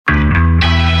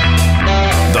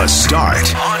The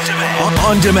Start. On demand.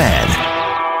 On demand.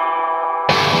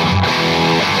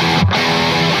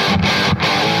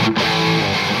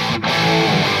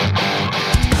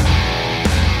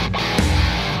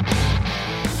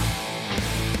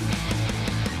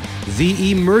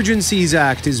 The Emergencies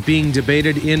Act is being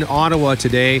debated in Ottawa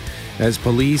today as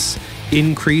police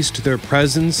increased their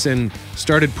presence and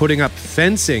started putting up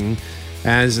fencing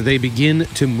as they begin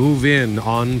to move in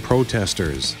on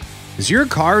protesters. Is your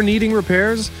car needing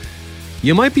repairs?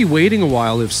 You might be waiting a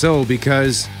while if so,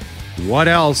 because what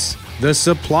else? The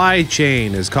supply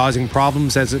chain is causing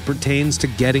problems as it pertains to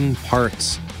getting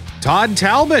parts. Todd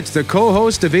Talbot, the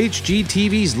co-host of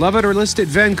HGTV's Love It or List It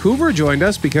Vancouver, joined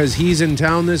us because he's in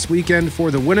town this weekend for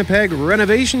the Winnipeg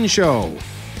Renovation Show.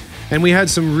 And we had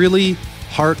some really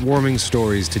heartwarming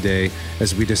stories today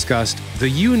as we discussed the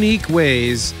unique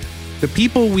ways the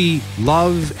people we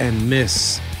love and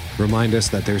miss remind us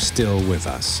that they're still with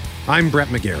us. I'm Brett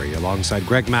McGarry, alongside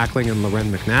Greg Mackling and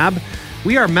Loren McNabb.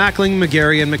 We are Mackling,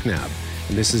 McGarry, and McNabb.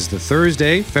 And this is the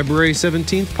Thursday, February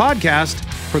 17th podcast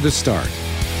for The Start.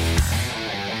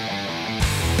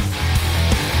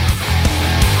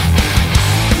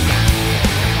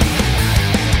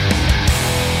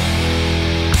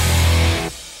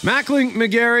 Mackling,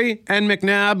 McGarry, and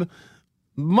McNabb.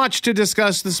 Much to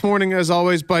discuss this morning, as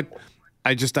always, but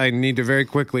I need to very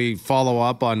quickly follow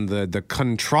up on the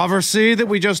controversy that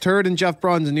we just heard in Jeff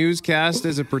Braun's newscast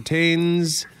as it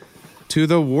pertains to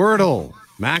the Wordle.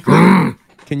 Mackling,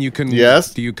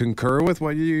 Yes? Do you concur with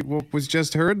what was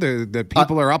just heard? The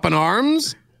people are up in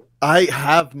arms? I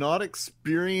have not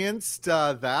experienced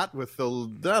that with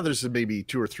there's maybe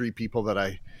 2 or 3 people that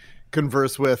I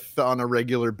converse with on a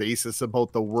regular basis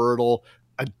about the Wordle.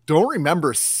 I don't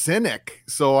remember Cynic,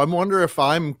 so I'm wondering if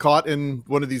I'm caught in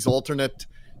one of these alternate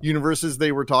universes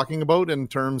they were talking about in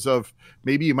terms of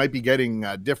maybe you might be getting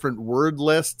different word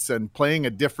lists and playing a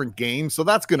different game, so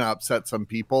that's going to upset some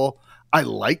people. I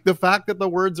like the fact that the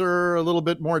words are a little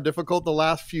bit more difficult the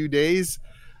last few days.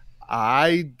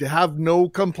 I have no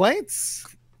complaints.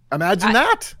 Imagine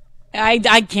that.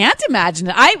 I can't imagine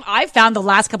it. I found the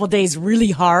last couple of days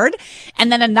really hard.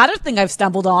 And then another thing I've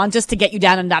stumbled on, just to get you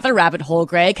down another rabbit hole,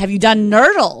 Greg, have you done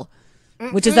Nerdle,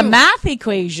 which is a math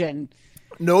equation?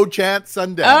 No chance,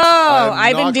 Sundance. Oh,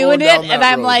 I've been doing it, and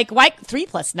I'm like, why 3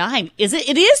 + 9? Is it?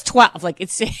 It is 12. Like,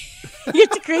 it's you have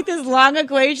to create this long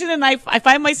equation, and I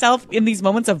find myself in these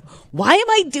moments of, why am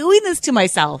I doing this to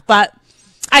myself? But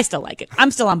I still like it.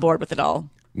 I'm still on board with it all.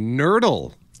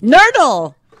 Nerdle.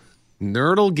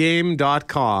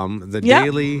 Nerdlegame.com,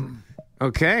 daily.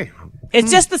 Okay.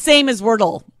 It's just the same as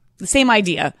Wordle, the same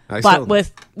idea, but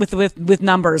with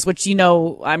numbers, which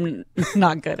I'm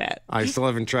not good at. I still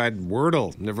haven't tried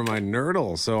Wordle, never mind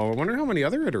Nerdle. So I wonder how many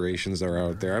other iterations are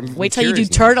out there. Wait till you do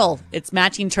Turtle. It's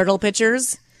matching turtle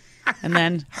pictures. And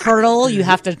then Hurdle, you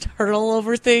have to hurdle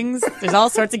over things. There's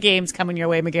all sorts of games coming your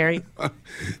way, McGarry.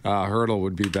 Hurdle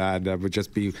would be bad. That would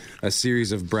just be a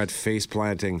series of Brett face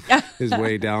planting his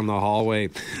way down the hallway.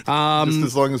 Just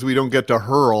as long as we don't get to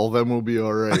hurl, then we'll be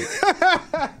all right.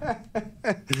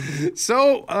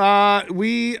 So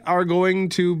we are going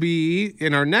to be,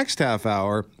 in our next half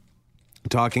hour,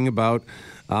 talking about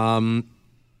the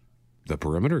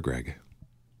perimeter, Greg.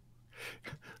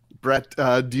 Brett,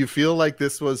 do you feel like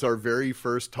this was our very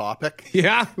first topic?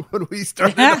 Yeah. When we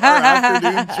started our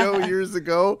afternoon show years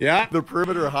ago? Yeah. The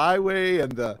perimeter highway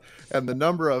and the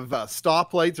number of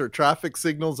stoplights or traffic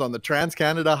signals on the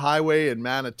Trans-Canada Highway in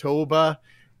Manitoba.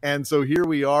 And so here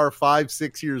we are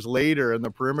 5-6 years later, and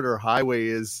the perimeter highway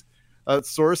is a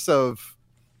source of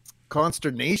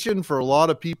consternation for a lot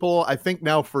of people. I think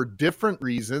now for different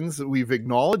reasons. We've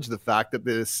acknowledged the fact that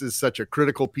this is such a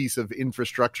critical piece of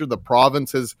infrastructure. The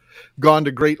province has gone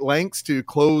to great lengths to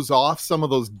close off some of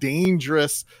those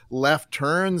dangerous left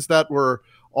turns that were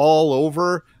all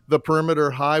over the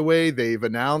perimeter highway. They've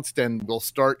announced and will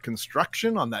start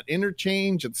construction on that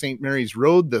interchange at St. Mary's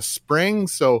Road this spring.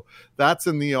 So that's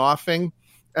in the offing,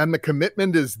 and the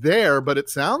commitment is there, but it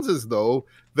sounds as though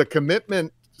the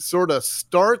commitment sort of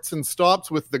starts and stops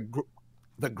with the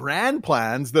grand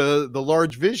plans, the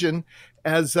large vision,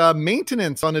 as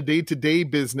maintenance on a day-to-day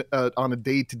basis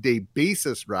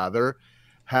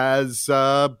has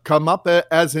come up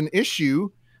as an issue,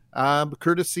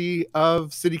 courtesy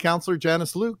of City Councillor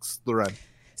Janice Lukes. Loren.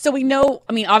 So we know,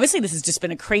 obviously this has just been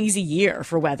a crazy year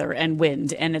for weather and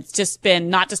wind, and it's just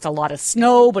been not just a lot of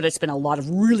snow, but it's been a lot of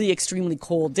really extremely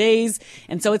cold days.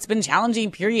 And so it's been a challenging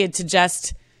period to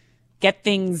just get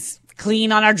things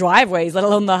clean on our driveways, let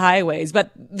alone the highways.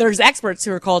 But there's experts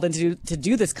who are called in to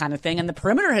do this kind of thing. And the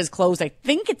perimeter has closed, I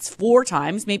think it's 4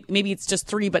 times. Maybe it's just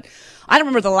 3, but I don't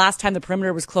remember the last time the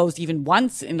perimeter was closed even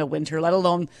once in the winter, let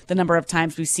alone the number of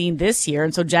times we've seen this year.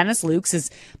 And so Janice Lukes has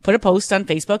put a post on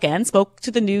Facebook and spoke to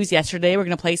the news yesterday. We're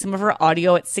going to play some of her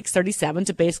audio at 6:37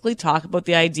 to basically talk about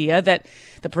the idea that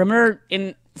the perimeter,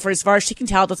 for as far as she can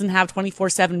tell, doesn't have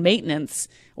 24/7 maintenance,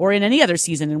 or in any other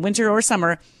season, in winter or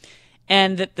summer.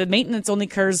 And that the maintenance only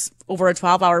occurs over a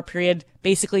 12-hour period,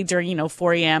 basically during,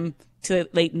 4 a.m. to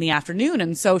late in the afternoon.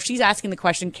 And so she's asking the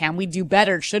question, can we do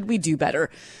better? Should we do better?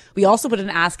 We also put an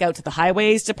ask out to the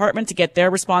Highways Department to get their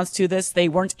response to this. They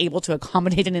weren't able to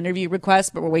accommodate an interview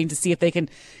request, but we're waiting to see if they can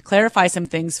clarify some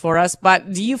things for us.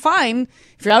 But do you find,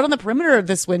 if you're out on the perimeter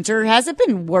this winter, has it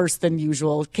been worse than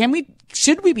usual?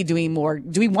 Should we be doing more?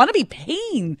 Do we want to be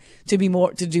paying to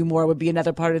do more would be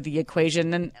another part of the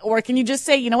equation. Or can you just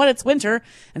say, you know what, it's winter,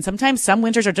 and sometimes some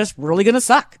winters are just really going to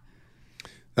suck.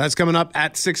 That's coming up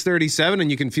at 6:37, and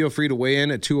you can feel free to weigh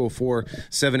in at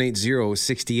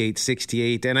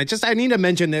 204-780-6868. And I need to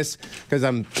mention this because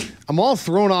I'm all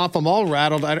thrown off. I'm all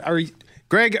rattled.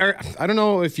 Greg, I don't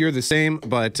know if you're the same,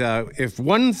 but if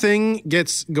one thing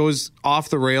goes off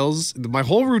the rails, my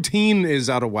whole routine is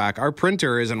out of whack. Our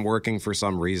printer isn't working for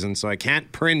some reason, so I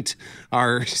can't print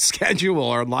our schedule,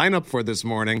 our lineup for this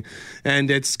morning,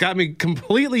 and it's got me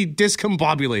completely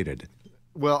discombobulated.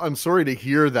 Well, I'm sorry to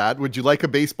hear that. Would you like a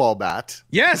baseball bat?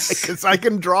 Yes. Because I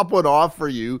can drop one off for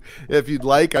you if you'd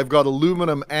like. I've got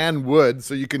aluminum and wood,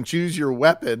 so you can choose your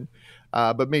weapon.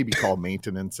 But maybe call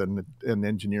maintenance and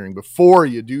engineering before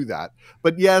you do that.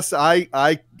 But yes,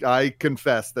 I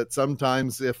confess that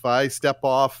sometimes if I step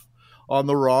off on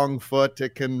the wrong foot,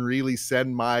 it can really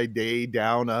send my day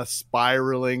down a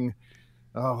spiraling.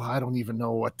 Oh, I don't even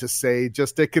know what to say.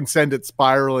 Just it can send it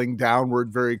spiraling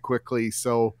downward very quickly.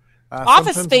 So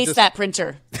office space that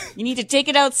printer. You need to take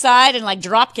it outside and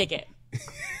drop kick it.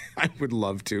 I would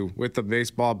love to, with the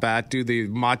baseball bat, do the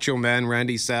Macho Man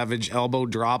Randy Savage elbow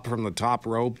drop from the top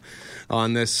rope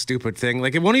on this stupid thing.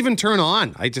 It won't even turn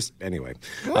on. Anyway.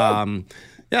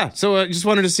 Yeah, so I just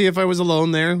wanted to see if I was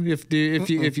alone there. If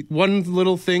one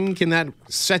little thing, can that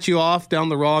set you off down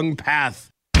the wrong path?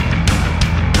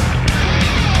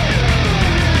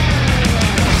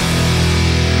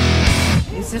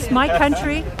 Is this my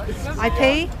country? I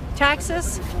pay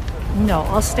taxes? No,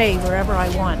 I'll stay wherever I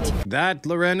want. That,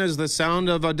 Loren, is the sound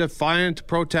of a defiant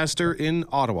protester in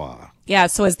Ottawa. Yeah,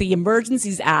 so as the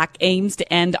Emergencies Act aims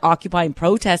to end occupying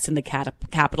protests in the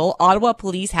capital, Ottawa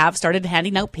police have started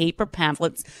handing out paper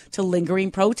pamphlets to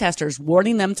lingering protesters,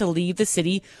 warning them to leave the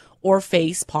city or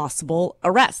face possible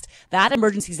arrest. That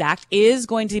Emergencies Act is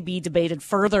going to be debated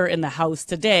further in the House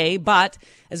today, but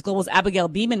as Global's Abigail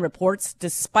Beeman reports,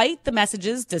 despite the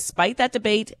messages, despite that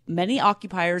debate, many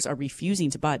occupiers are refusing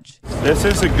to budge. This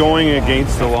isn't going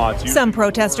against the law. Some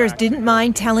protesters didn't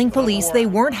mind telling police they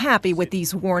weren't happy with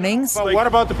these warnings. But what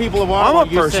about the people of Ottawa? I'm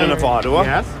a person of Ottawa.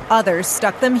 Yes. Others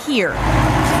stuck them here.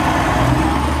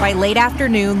 By late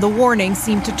afternoon, the warning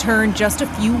seemed to turn just a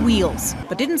few wheels,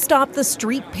 but didn't stop the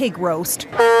street pig roast,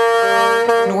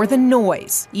 nor the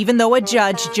noise, even though a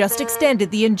judge just extended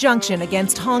the injunction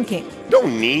against honking.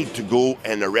 Don't need to go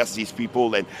and arrest these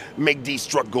people and make these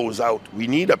trucks goes out. We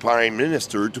need a prime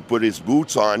minister to put his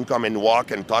boots on, come and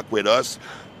walk and talk with us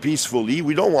peacefully.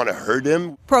 We don't want to hurt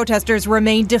him. Protesters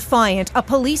remain defiant. A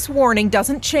police warning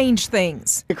doesn't change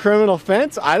things. A criminal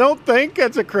offense? I don't think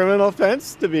it's a criminal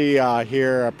offense to be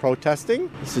here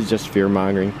protesting. This is just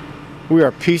fear-mongering. We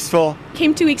are peaceful.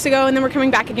 Came 2 weeks ago, and then we're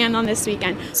coming back again on this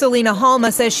weekend. Selena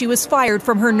Halma says she was fired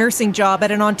from her nursing job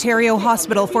at an Ontario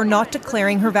hospital for not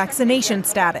declaring her vaccination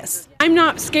status. I'm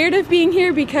not scared of being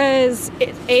here because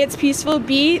A, it's peaceful,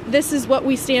 B, this is what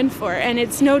we stand for, and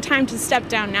it's no time to step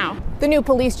down now. The new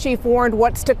police chief warned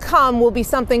what's to come will be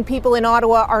something people in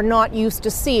Ottawa are not used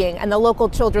to seeing, and the local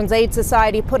Children's Aid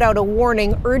Society put out a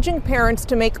warning urging parents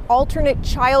to make alternate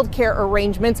childcare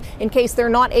arrangements in case they're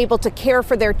not able to care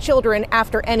for their children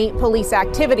after any police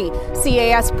activity.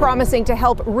 CAS promising to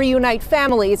help reunite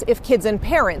families if kids and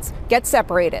parents get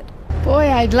separated. Boy,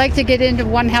 I'd like to get into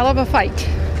one hell of a fight.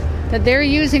 That they're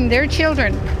using their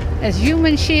children as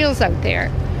human shields out there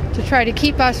to try to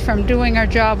keep us from doing our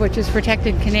job, which is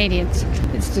protecting Canadians.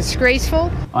 It's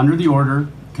disgraceful. Under the order,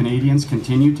 Canadians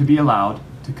continue to be allowed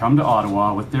to come to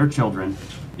Ottawa with their children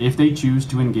if they choose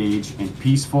to engage in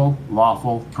peaceful,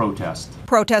 lawful protest.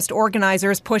 Protest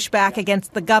organizers push back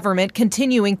against the government,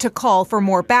 continuing to call for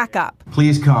more backup.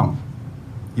 Please come.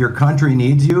 Your country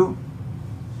needs you,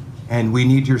 and we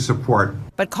need your support.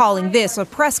 But calling this a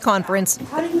press conference,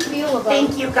 how do you feel about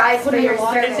thank you guys for your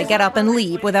service? They get up and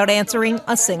leave without answering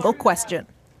a single question.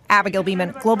 Abigail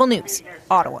Beeman, Global News,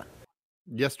 Ottawa.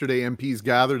 Yesterday, MPs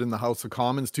gathered in the House of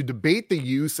Commons to debate the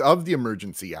use of the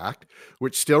Emergency Act,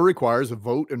 which still requires a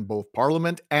vote in both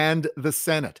Parliament and the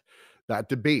Senate. That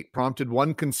debate prompted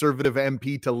one Conservative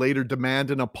MP to later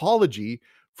demand an apology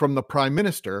from the Prime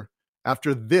Minister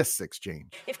after this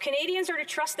exchange. If Canadians are to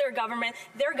trust their government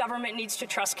needs to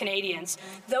trust Canadians.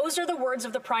 Those are the words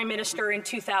of the Prime Minister in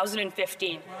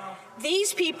 2015.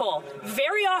 These people,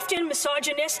 very often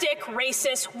misogynistic,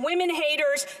 racist, women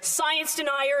haters, science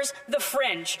deniers, the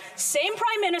fringe. Same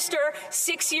Prime Minister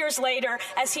 6 years later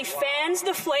as he fans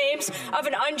the flames of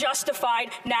an unjustified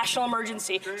national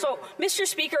emergency. So, Mr.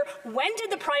 Speaker, when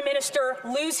did the Prime Minister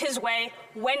lose his way?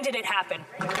 When did it happen?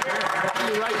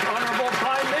 Right, Honourable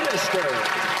Prime Minister.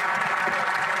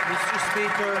 Mr.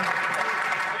 Speaker,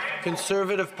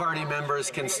 Conservative Party members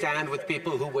can stand with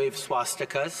people who wave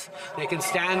swastikas. They can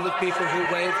stand with people who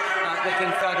wave the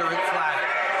Confederate flag.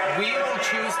 We will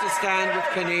choose to stand with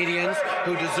Canadians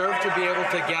who deserve to be able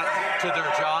to get to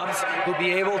their jobs, who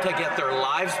be able to get their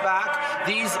lives back.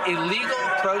 These illegal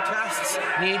protests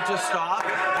need to stop,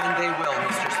 and they will,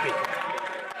 Mr. Speaker.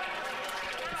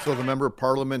 So the member of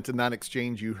parliament in that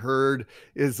exchange you heard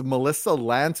is Melissa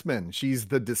Lantsman. She's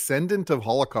the descendant of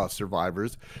Holocaust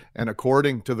survivors. And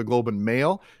according to the Globe and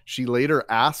Mail, she later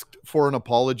asked for an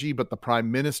apology, but the Prime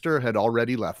Minister had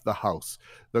already left the House.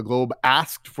 The Globe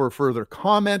asked for further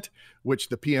comment, which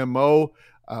the PMO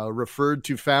referred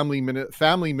to Family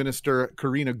Minister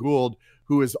Karina Gould,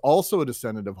 who is also a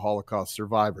descendant of Holocaust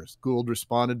survivors. Gould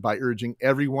responded by urging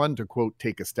everyone to, quote,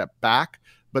 take a step back,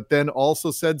 but then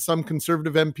also said some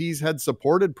Conservative MPs had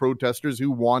supported protesters who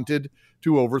wanted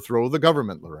to overthrow the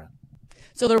government, Lorraine.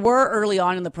 So there were early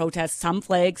on in the protests some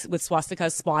flags with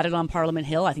swastikas spotted on Parliament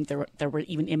Hill. I think there were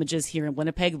even images here in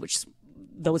Winnipeg, which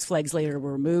those flags later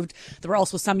were removed. There were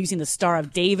also some using the Star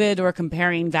of David or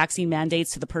comparing vaccine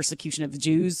mandates to the persecution of the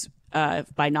Jews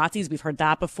by Nazis. We've heard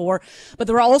that before. But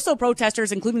there were also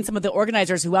protesters, including some of the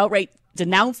organizers, who outright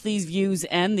denounced these views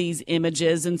and these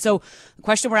images. And so the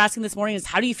question we're asking this morning is,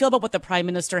 how do you feel about what the Prime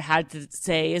Minister had to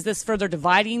say? Is this further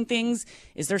dividing things?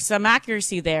 Is there some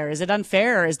accuracy there? Is it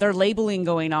unfair? Is there labeling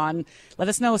going on? Let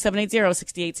us know,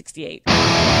 780-6868.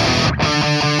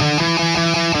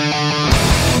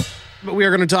 But we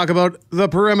are going to talk about the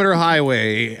Perimeter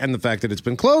Highway and the fact that it's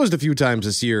been closed a few times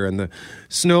this year and the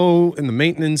snow and the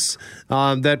maintenance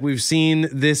that we've seen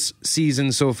this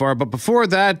season so far. But before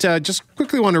that, just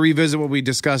quickly want to revisit what we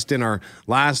discussed in our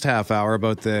last half hour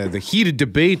about the heated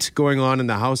debate going on in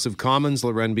the House of Commons,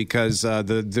 Loren, because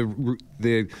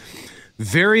the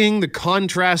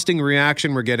contrasting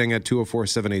reaction we're getting at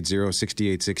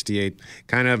 204-780-6868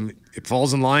 kind of it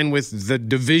falls in line with the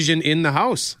division in the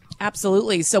House.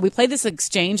 Absolutely. So we played this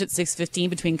exchange at 6:15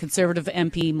 between Conservative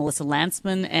MP Melissa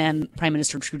Lantsman and Prime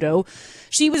Minister Trudeau.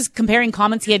 She was comparing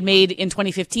comments he had made in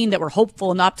 2015 that were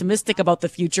hopeful and optimistic about the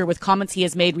future with comments he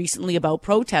has made recently about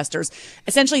protesters,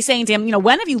 essentially saying to him,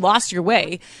 when have you lost your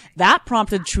way? That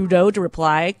prompted Trudeau to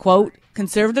reply, quote,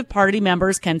 Conservative Party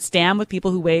members can stand with people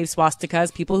who wave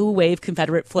swastikas, people who wave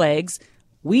Confederate flags.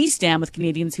 We stand with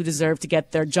Canadians who deserve to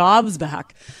get their jobs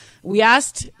back. We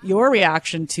asked your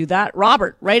reaction to that.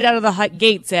 Robert, right out of the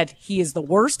gate, said he is the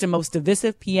worst and most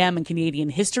divisive PM in Canadian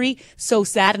history. So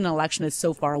sad an election is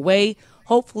so far away.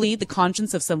 Hopefully, the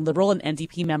conscience of some Liberal and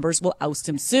NDP members will oust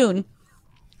him soon.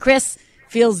 Chris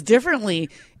feels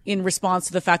differently in response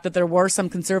to the fact that there were some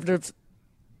Conservative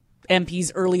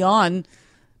MPs early on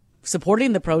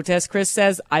supporting the protest. Chris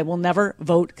says, I will never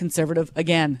vote Conservative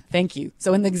again. Thank you.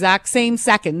 So in the exact same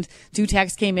second, two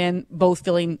texts came in, both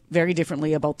feeling very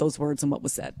differently about those words and what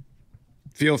was said.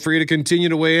 Feel free to continue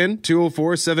to weigh in,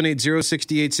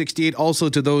 204-780-6868. Also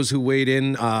to those who weighed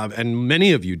in, and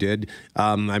many of you did.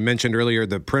 I mentioned earlier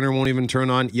the printer won't even turn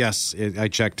on. Yes, I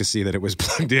checked to see that it was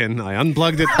plugged in. I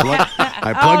unplugged it.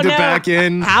 I plugged it back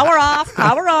in. Power off,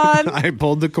 power on. I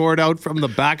pulled the cord out from the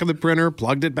back of the printer,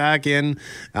 plugged it back in.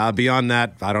 Beyond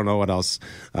that, I don't know what else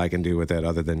I can do with it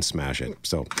other than smash it.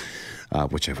 So,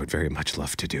 which I would very much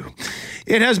love to do.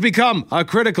 It has become a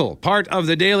critical part of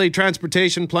the daily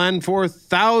transportation plan for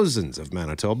thousands of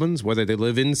Manitobans, whether they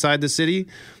live inside the city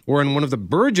or in one of the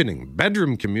burgeoning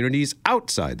bedroom communities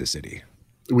outside the city.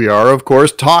 We are, of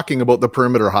course, talking about the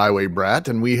Perimeter Highway, Brett,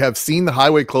 and we have seen the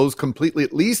highway closed completely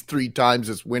at least 3 times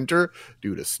this winter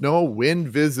due to snow, wind,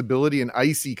 visibility, and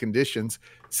icy conditions.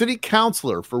 City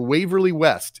Councillor for Waverley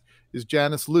West is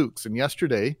Janice Lukes, and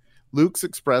yesterday, Lukes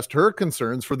expressed her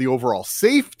concerns for the overall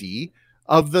safety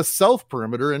of the south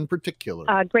perimeter in particular.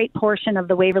 A great portion of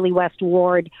the Waverley West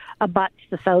ward abuts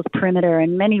the south perimeter,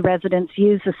 and many residents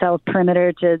use the south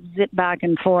perimeter to zip back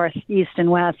and forth east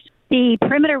and west. The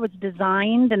perimeter was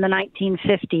designed in the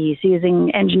 1950s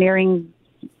using engineering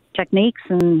techniques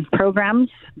and programs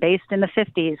based in the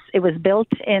 50s. It was built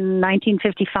in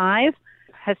 1955,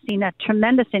 has seen a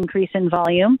tremendous increase in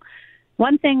volume.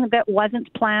 One thing that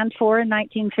wasn't planned for in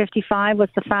 1955 was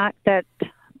the fact that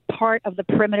part of the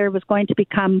perimeter was going to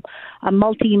become a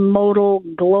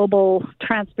multimodal global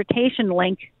transportation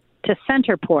link to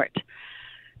Centerport.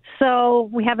 So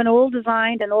we have an old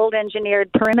designed and old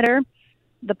engineered perimeter.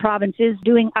 The province is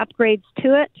doing upgrades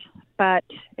to it, but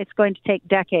it's going to take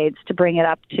decades to bring it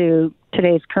up to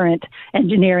today's current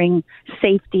engineering,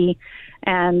 safety,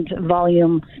 and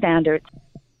volume standards.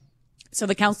 So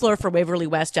the councillor for Waverley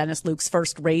West, Janice Lukes,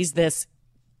 first raised this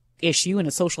issue in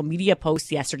a social media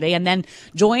post yesterday and then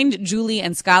joined Julie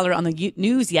and Skylar on the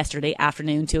news yesterday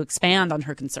afternoon to expand on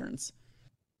her concerns.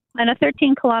 And a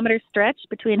 13-kilometer stretch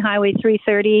between Highway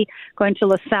 330 going to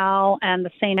LaSalle and the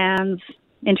St. Anne's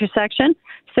intersection,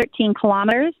 13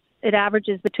 kilometers. It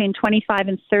averages between 25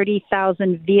 and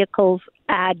 30,000 vehicles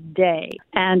a day.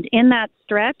 And in that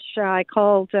stretch, I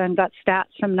called and got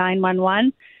stats from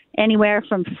 911, anywhere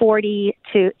from 40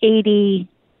 to 80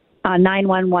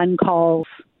 911 calls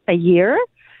a year.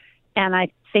 And I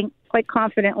think quite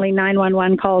confidently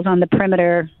 911 calls on the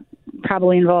perimeter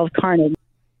probably involve carnage.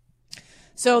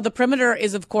 So the perimeter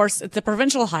is, of course, it's a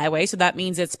provincial highway, so that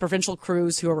means it's provincial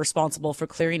crews who are responsible for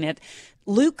clearing it.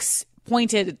 Luke's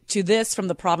pointed to this from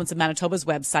the province of Manitoba's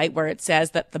website, where it says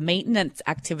that the maintenance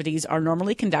activities are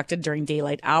normally conducted during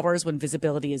daylight hours when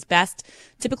visibility is best.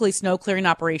 Typically, snow clearing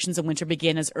operations in winter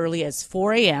begin as early as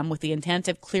 4 a.m. with the intent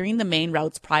of clearing the main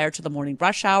routes prior to the morning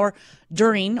rush hour,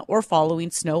 during or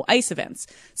following snow ice events.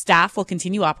 Staff will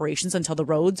continue operations until the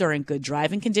roads are in good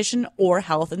driving condition or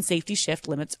health and safety shift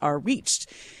limits are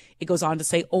reached. It goes on to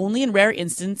say only in rare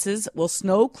instances will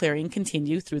snow clearing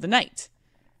continue through the night.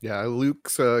 Yeah, Luke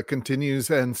continues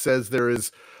and says there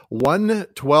is one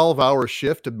 12-hour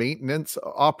shift of maintenance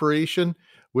operation,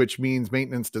 which means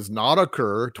maintenance does not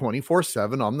occur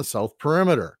 24/7 on the south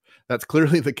perimeter. That's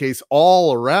clearly the case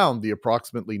all around the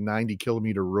approximately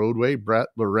 90-kilometer roadway. Brett,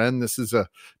 Loren, this is a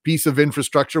piece of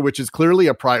infrastructure which is clearly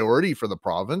a priority for the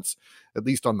province, at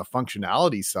least on the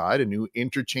functionality side. A new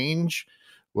interchange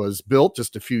was built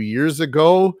just a few years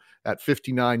ago at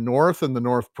 59 North in the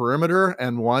North Perimeter,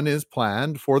 and one is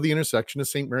planned for the intersection of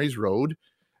St. Mary's Road.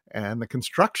 And the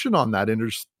construction on that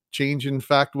interchange, in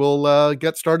fact, will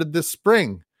get started this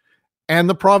spring. And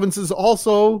the province has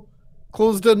also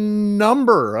closed a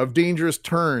number of dangerous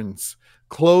turns,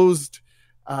 closed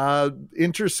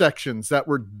intersections that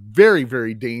were very,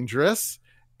 very dangerous.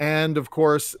 And, of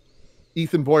course,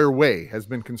 Ethan Boyer Way has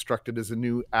been constructed as a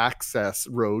new access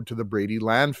road to the Brady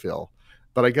landfill.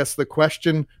 But I guess the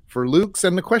question for Luke's,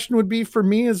 and the question would be for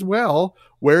me as well,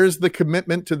 where is the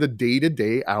commitment to the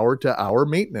day-to-day, hour-to-hour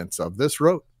maintenance of this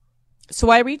road? So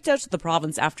I reached out to the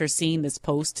province after seeing this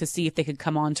post to see if they could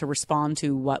come on to respond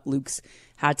to what Luke's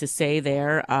had to say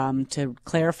there, to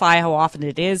clarify how often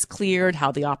it is cleared,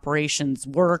 how the operations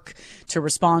work, to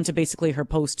respond to basically her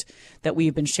post that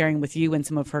we've been sharing with you and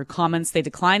some of her comments. They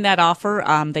declined that offer.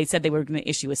 They said they were going to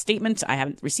issue a statement. I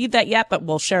haven't received that yet, but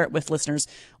we'll share it with listeners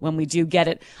when we do get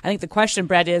it. I think the question,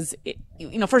 Brett, is,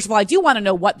 first of all, I do want to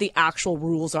know what the actual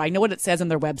rules are. I know what it says on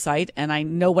their website, and I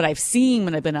know what I've seen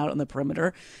when I've been out on the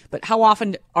perimeter, but how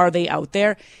often are they out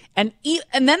there? And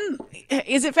then,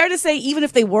 is it fair to say, even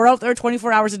if they were out there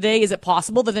 24 hours a day, is it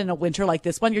possible that in a winter like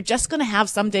this one, you're just going to have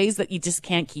some days that you just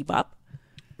can't keep up?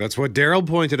 That's what Daryl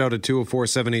pointed out at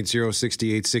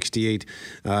 204-780-6868.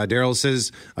 Daryl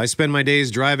says, I spend my days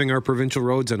driving our provincial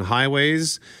roads and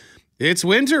highways. It's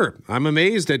winter. I'm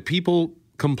amazed at people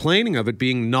complaining of it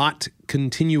being not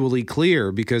continually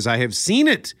clear, because I have seen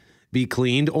it be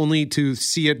cleaned only to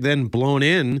see it then blown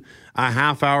in a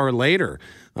half hour later.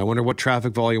 I wonder what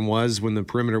traffic volume was when the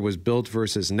perimeter was built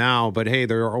versus now. But hey,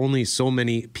 there are only so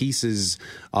many pieces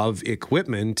of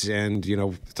equipment, and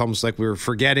it's almost like we were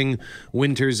forgetting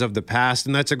winters of the past.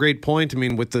 And that's a great point. I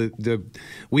mean, with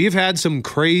we've had some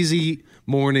crazy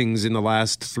mornings in the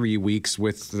last 3 weeks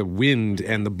with the wind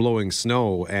and the blowing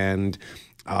snow, and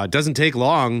it doesn't take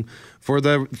long for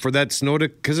that snow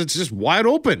because it's just wide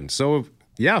open. So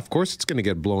yeah, of course it's going to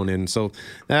get blown in. So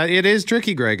it is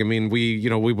tricky, Greg. I mean, we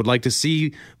would like to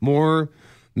see more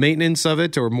maintenance of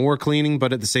it or more cleaning,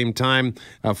 but at the same time,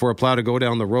 for a plow to go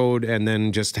down the road and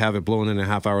then just have it blown in a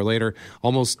half hour later,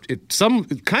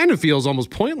 it kind of feels almost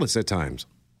pointless at times.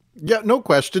 Yeah, no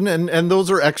question. And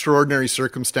those are extraordinary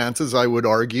circumstances, I would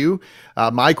argue.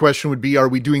 My question would be, are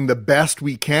we doing the best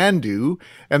we can do?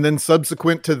 And then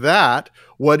subsequent to that,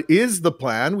 what is the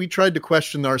plan? We tried to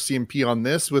question the RCMP on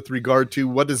this with regard to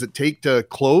what does it take to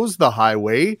close the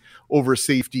highway over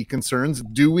safety concerns?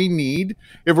 Do we need,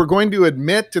 if we're going to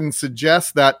admit and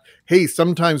suggest that, hey,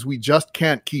 sometimes we just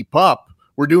can't keep up,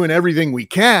 we're doing everything we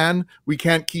can't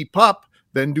keep up,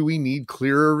 then do we need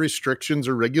clearer restrictions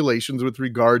or regulations with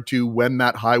regard to when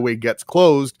that highway gets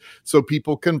closed so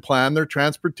people can plan their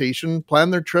transportation, plan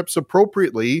their trips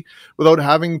appropriately without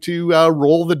having to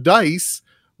roll the dice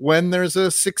when there's a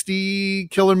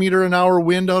 60-kilometer-an-hour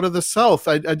wind out of the south?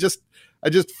 I just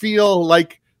feel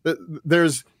like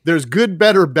there's good,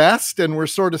 better, best, and we're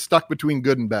sort of stuck between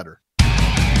good and better.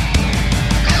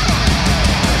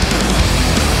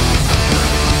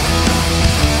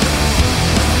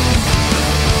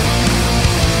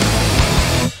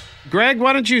 Greg,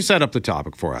 why don't you set up the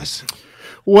topic for us?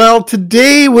 Well,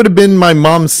 today would have been my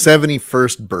mom's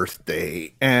 71st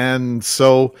birthday. And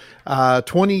so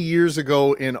 20 years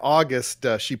ago in August,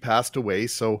 she passed away.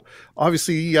 So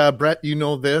obviously, Brett, you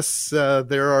know this.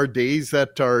 There are days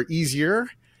that are easier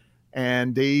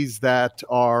and days that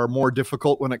are more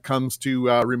difficult when it comes to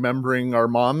remembering our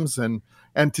moms. And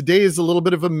today is a little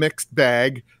bit of a mixed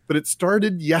bag, but it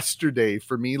started yesterday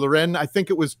for me. Loren, I think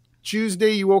it was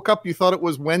Tuesday, you woke up, you thought it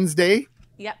was Wednesday.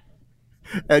 Yep.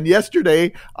 And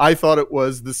yesterday, I thought it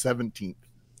was the 17th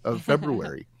of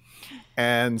February.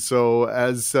 And so,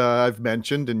 as I've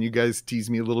mentioned, and you guys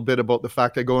tease me a little bit about the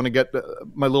fact I go and get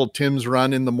my little Tim's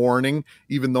run in the morning,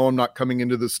 even though I'm not coming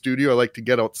into the studio. I like to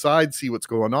get outside, see what's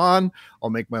going on.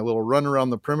 I'll make my little run around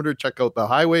the perimeter, check out the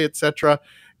highway, etc.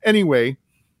 Anyway,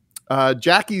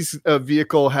 Jackie's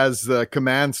vehicle has the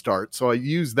command start, so I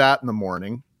use that in the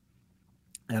morning.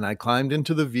 And I climbed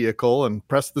into the vehicle and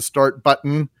pressed the start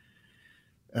button,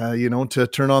 to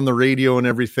turn on the radio and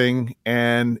everything.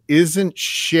 And isn't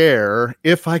Cher,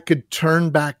 If I Could Turn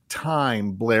Back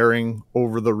Time, blaring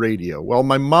over the radio? Well,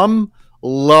 my mom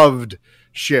loved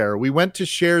Cher. We went to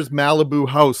Cher's Malibu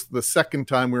house the second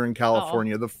time we were in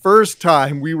California. The first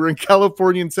time we were in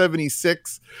California in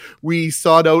 76, we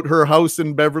sought out her house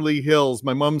in Beverly Hills.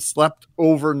 My mom slept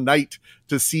overnight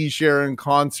to see Cher in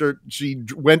concert. She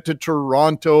went to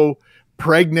Toronto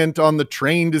pregnant on the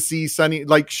train to see Sunny.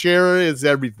 Like, Cher is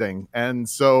everything. And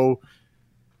so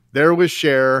there was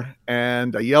Cher,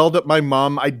 and I yelled at my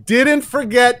mom. I didn't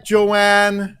forget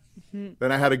Joanne.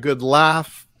 Then I had a good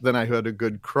laugh. Then I had a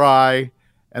good cry.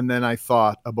 And then I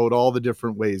thought about all the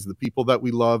different ways the people that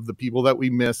we love, the people that we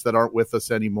miss that aren't with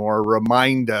us anymore,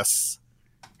 remind us,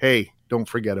 hey, don't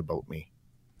forget about me.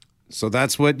 So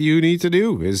that's what you need to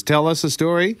do, is tell us a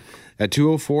story at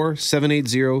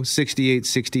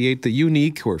 204-780-6868. The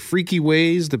unique or freaky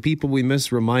ways the people we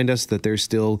miss remind us that they're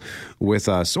still with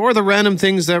us, or the random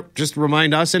things that just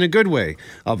remind us in a good way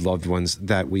of loved ones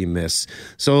that we miss.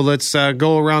 So let's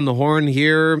go around the horn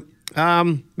here.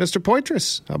 Mr.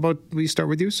 Poitras, how about we start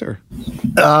with you, sir?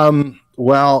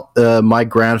 My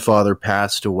grandfather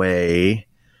passed away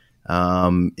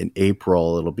in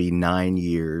April. It'll be 9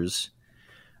 years.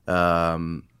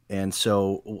 And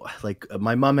so, like,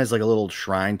 my mom has like a little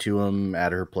shrine to him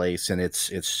at her place, and it's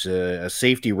a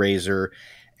safety razor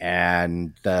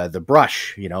and the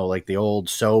brush, like the old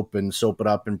soap, and soap it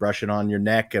up and brush it on your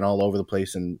neck and all over the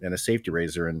place, and a safety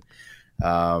razor. And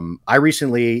I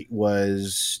recently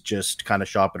was just kind of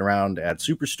shopping around at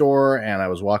Superstore, and I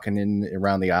was walking in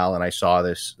around the aisle, and I saw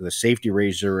the safety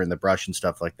razor and the brush and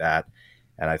stuff like that.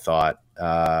 And I thought,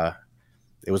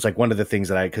 it was like one of the things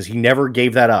because he never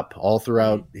gave that up all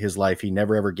throughout his life. He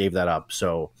never, ever gave that up.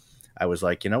 So I was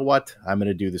like, you know what? I'm going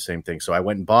to do the same thing. So I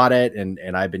went and bought it, and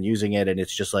I've been using it. And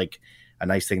it's just like a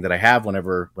nice thing that I have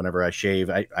whenever I shave.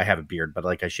 I have a beard, but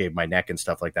like I shave my neck and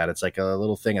stuff like that. It's like a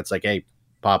little thing. It's like, hey,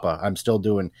 Papa, I'm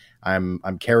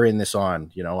carrying this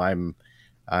on,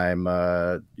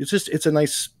 it's a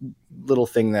nice little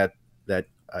thing that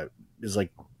is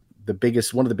like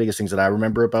one of the biggest things that I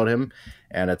remember about him.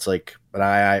 And it's like, but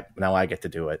now I get to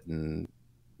do it. And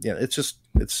yeah, it's just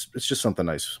something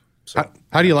nice. So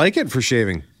how do you like it for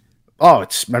shaving? Oh,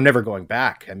 I'm never going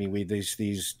back. I mein,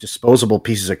 these disposable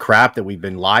pieces of crap that we've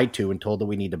been lied to and told that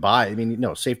we need to buy. I mean,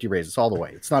 no, safety razor, it's all the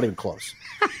way. It's not even close.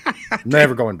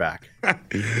 Never going back.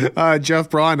 Jeff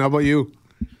Braun, how about you?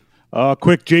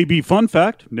 Quick JB fun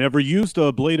fact. Never used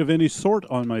a blade of any sort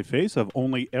on my face. I've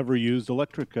only ever used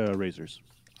electric razors.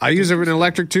 I use an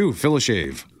electric too,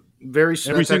 Philishave.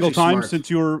 Every single time since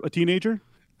you were a teenager?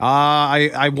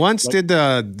 I once did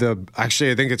the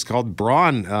actually I think it's called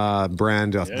Braun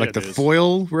brand, like the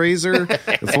foil razor,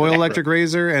 the foil electric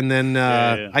razor, and then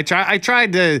I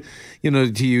tried to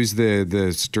to use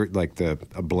a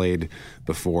blade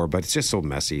before, but it's just so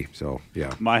messy. So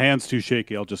yeah, my hand's too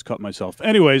shaky. I'll just cut myself.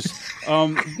 Anyways,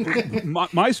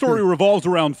 my story revolves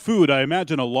around food. I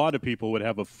imagine a lot of people would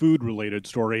have a food-related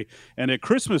story. And at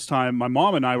Christmas time, my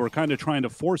mom and I were kind of trying to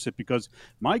force it because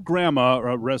my grandma,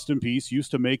 rest in peace, used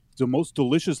to make the most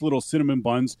delicious little cinnamon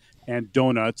buns and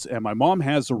donuts. And my mom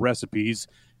has the recipes.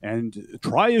 And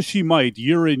try as she might,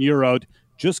 year in, year out,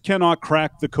 just cannot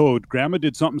crack the code. Grandma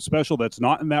did something special that's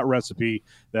not in that recipe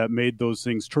that made those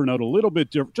things turn out a little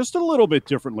bit just a little bit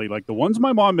differently. Like the ones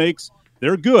my mom makes,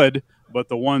 they're good, but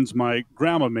the ones my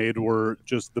grandma made were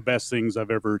just the best things I've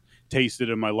ever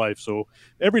tasted in my life. So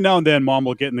every now and then, Mom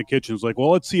will get in the kitchen. It's like, well,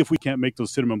 let's see if we can't make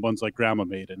those cinnamon buns like Grandma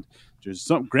made. And just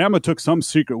Grandma took some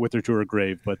secret with her to her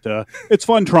grave, but it's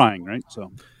fun trying, right?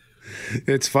 So.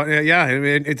 It's fun. Yeah, I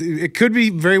mean, it could be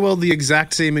very well the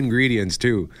exact same ingredients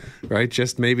too, right?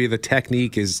 Just maybe the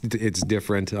technique it's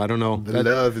different. I don't know. The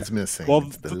love is missing. Well,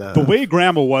 the way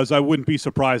Grandma was, I wouldn't be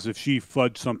surprised if she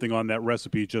fudged something on that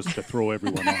recipe just to throw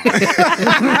everyone off.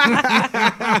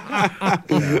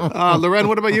 Loren,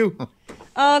 what about you?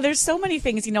 There's so many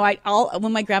things.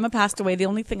 When my grandma passed away, the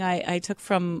only thing I took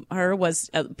from her was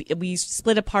we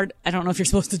split apart. I don't know if you're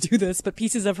supposed to do this, but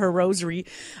pieces of her rosary.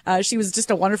 She was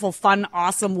just a wonderful, fun,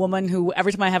 awesome woman who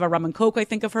every time I have a rum and coke, I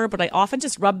think of her, but I often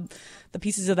just rub the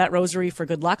pieces of that rosary for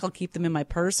good luck. I'll keep them in my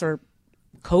purse or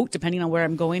coat, depending on where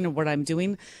I'm going or what I'm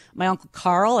doing. My Uncle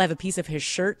Carl, I have a piece of his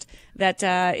shirt that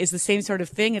is the same sort of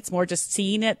thing. It's more just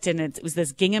seeing it, and it was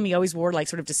this gingham. He always wore like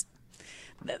sort of just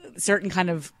certain kind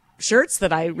of shirts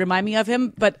that remind me of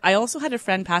him. But I also had a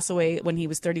friend pass away when he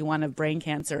was 31 of brain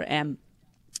cancer, and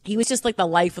he was just like the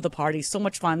life of the party. So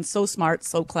much fun, so smart,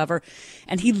 so clever.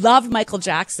 And he loved Michael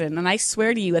Jackson. And I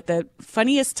swear to you, at the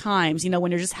funniest times,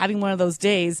 when you're just having one of those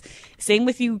days, same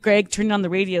with you, Greg, turning on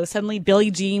the radio, suddenly Billie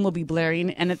Jean will be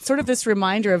blaring. And it's sort of this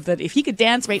reminder of that if he could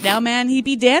dance right now, man, he'd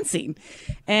be dancing.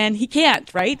 And he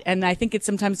can't, right? And I think it's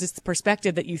sometimes this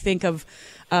perspective that you think of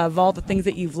all the things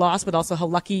that you've lost, but also how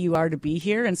lucky you are to be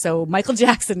here. And so Michael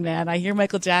Jackson, man, I hear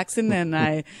Michael Jackson and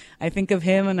I think of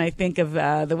him and I think of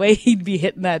the way he'd be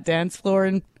hitting that dance floor,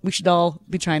 and we should all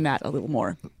be trying that a little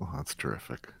more. Well, that's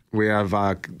terrific. We have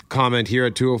a comment here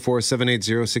at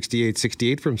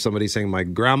 204-780-6868 from somebody saying, my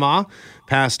grandma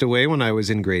passed away when I was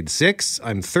in grade 6.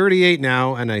 I'm 38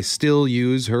 now, and I still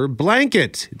use her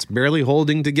blanket. It's barely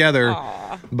holding together,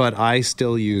 but I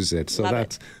still use it. So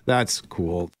that's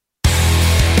cool.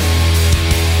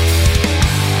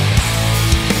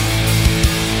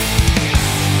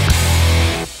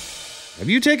 Have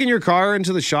you taken your car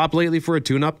into the shop lately for a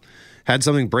tune-up? Had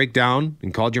something break down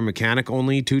and called your mechanic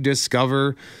only to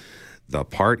discover the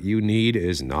part you need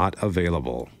is not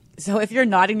available? So if you're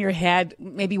nodding your head,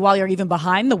 maybe while you're even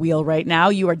behind the wheel right now,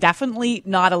 you are definitely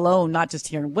not alone, not just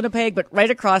here in Winnipeg, but right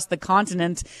across the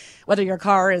continent. Whether your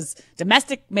car is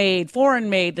domestic made, foreign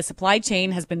made, the supply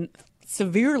chain has been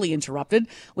severely interrupted,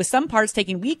 with some parts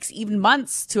taking weeks, even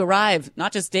months to arrive,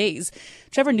 not just days.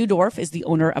 Trevor Newdorf is the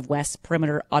owner of West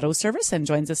Perimeter Auto Service and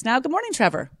joins us now. Good morning,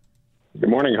 Trevor. Good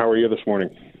morning. How are you this morning?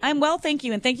 I'm well, thank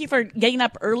you. And thank you for getting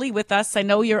up early with us. I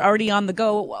know you're already on the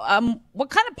go. What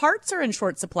kind of parts are in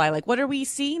short supply? Like, what are we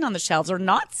seeing on the shelves or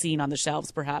not seeing on the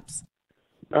shelves, perhaps?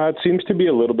 It seems to be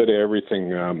a little bit of everything.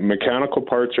 Mechanical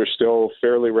parts are still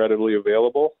fairly readily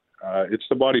available. It's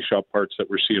the body shop parts that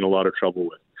we're seeing a lot of trouble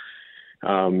with.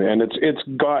 And it's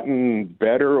gotten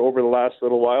better over the last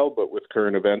little while, but with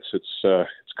current events, it's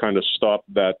kind of stopped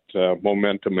that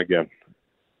momentum again.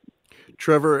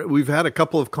 Trevor, we've had a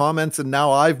couple of comments, and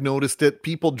now I've noticed it.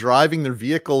 People driving their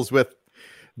vehicles with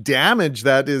damage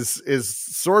that is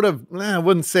sort of, I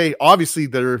wouldn't say, obviously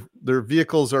their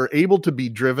vehicles are able to be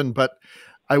driven, but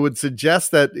I would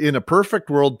suggest that in a perfect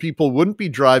world, people wouldn't be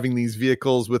driving these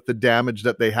vehicles with the damage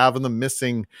that they have in them,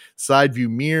 missing side view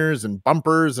mirrors and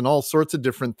bumpers and all sorts of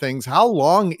different things. How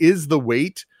long is the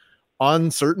wait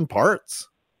on certain parts?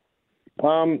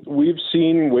 We've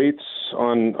seen waits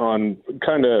on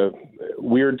kind of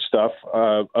weird stuff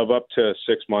of up to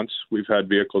 6 months. We've had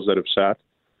vehicles that have sat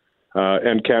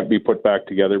and can't be put back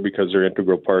together because they're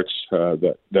integral parts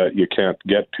that you can't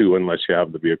get to unless you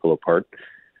have the vehicle apart.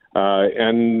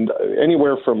 And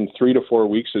anywhere from 3 to 4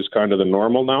 weeks is kind of the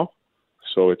normal now.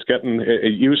 So it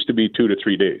used to be 2 to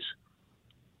 3 days.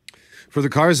 For the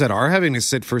cars that are having to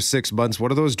sit for 6 months,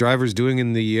 what are those drivers doing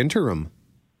in the interim?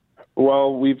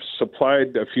 Well, we've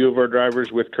supplied a few of our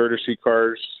drivers with courtesy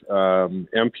cars.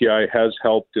 MPI has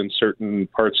helped in certain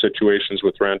part situations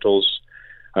with rentals.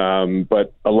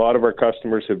 But a lot of our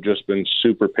customers have just been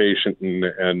super patient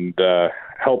and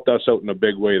helped us out in a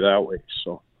big way that way.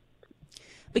 So.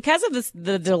 Because of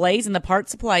the delays in the part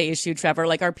supply issue, Trevor,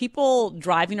 like, are people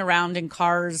driving around in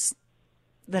cars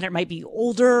that it might be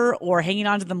older or hanging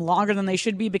on to them longer than they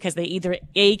should be because they either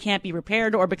A, can't be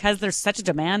repaired, or because there's such a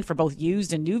demand for both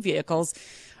used and new vehicles?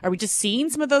 Are we just seeing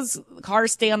some of those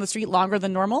cars stay on the street longer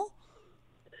than normal?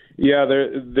 Yeah,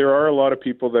 there are a lot of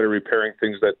people that are repairing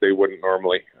things that they wouldn't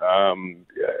normally.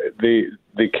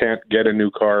 They can't get a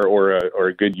new car or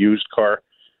a good used car,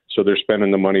 so they're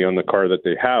spending the money on the car that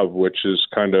they have, which is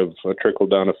kind of a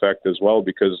trickle-down effect as well,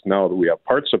 because now that we have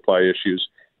part supply issues,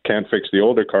 can't fix the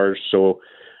older cars, so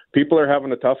people are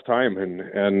having a tough time,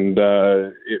 and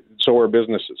so are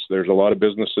businesses. There's a lot of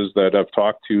businesses that I've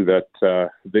talked to that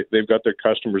they've got their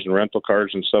customers in rental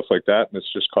cars and stuff like that, and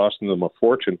it's just costing them a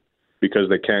fortune because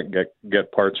they can't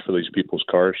get parts for these people's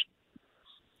cars.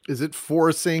 Is it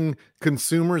forcing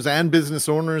consumers and business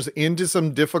owners into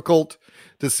some difficult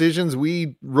decisions?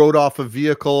 We wrote off a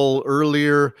vehicle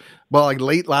earlier, well, like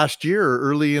late last year,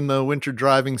 early in the winter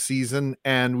driving season,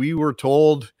 and we were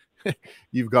told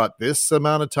you've got this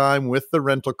amount of time with the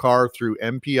rental car through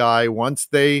MPI. Once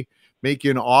they make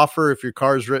you an offer, if your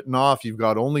car's written off, you've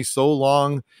got only so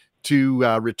long to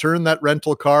return that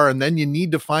rental car, and then you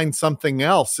need to find something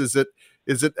else. Is it,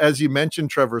 as you mentioned,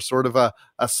 Trevor, sort of a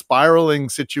spiraling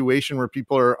situation where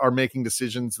people are making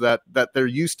decisions that they're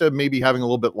used to maybe having a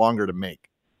little bit longer to make?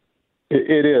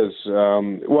 It is.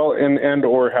 Well, and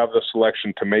or have the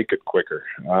selection to make it quicker.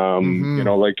 You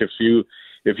know, like if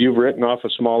you've written off a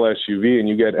small SUV and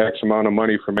you get X amount of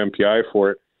money from MPI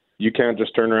for it, you can't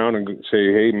just turn around and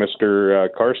say, hey,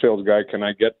 Mr. Car sales guy, can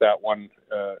I get that one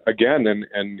again?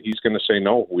 And he's going to say,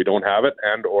 no, we don't have it.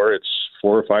 And or it's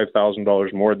 $4,000 or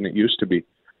 $5,000 more than it used to be.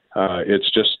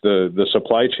 It's just the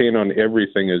supply chain on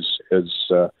everything has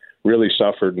really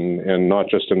suffered, and not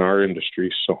just in our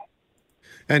industry. So.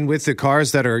 And with the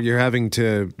cars that you're having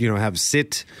to, have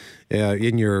sit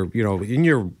in your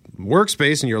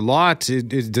workspace, in your lot,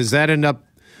 does that end up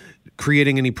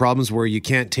creating any problems where you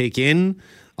can't take in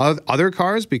other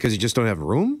cars because you just don't have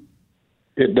room?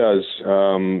 It does.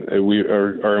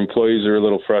 Our employees are a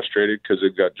little frustrated because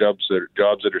they've got jobs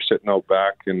that are sitting out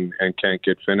back and can't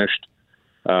get finished.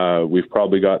 We've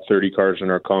probably got 30 cars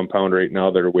in our compound right now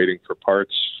that are waiting for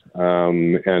parts.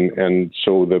 And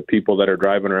so the people that are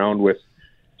driving around with,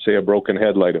 say, a broken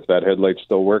headlight, if that headlight's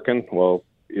still working, well,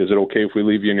 is it okay if we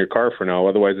leave you in your car for now?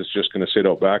 Otherwise, it's just going to sit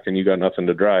out back and you got nothing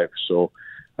to drive. So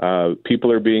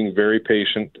people are being very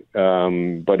patient,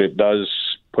 but it does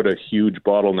put a huge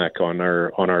bottleneck on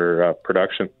our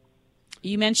production.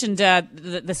 You mentioned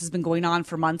this has been going on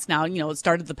for months now. It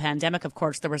started the pandemic, of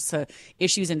course. There was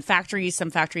issues in factories. Some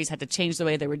factories had to change the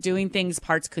way they were doing things.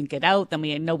 Parts couldn't get out. Then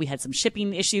we had some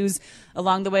shipping issues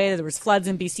along the way. There was floods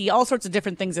in BC. All sorts of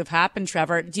different things have happened,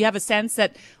 Trevor. Do you have a sense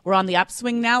that we're on the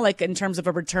upswing now, like in terms of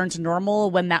a return to normal,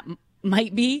 when that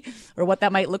might be or what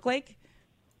that might look like?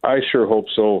 I sure hope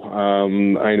so.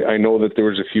 I know that there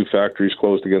was a few factories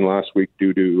closed again last week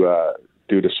due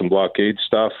to some blockade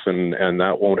stuff, and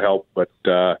that won't help. But,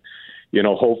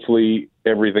 hopefully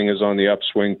everything is on the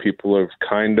upswing. People have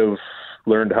kind of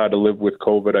learned how to live with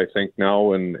COVID, I think,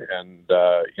 now, and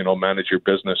manage your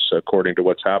business according to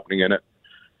what's happening in it.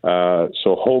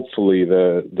 So hopefully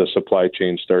the supply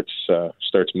chain starts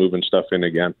moving stuff in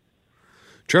again.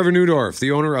 Trevor Neudorf,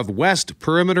 the owner of West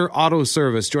Perimeter Auto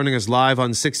Service, joining us live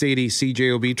on 680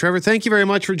 CJOB. Trevor, thank you very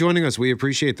much for joining us. We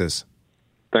appreciate this.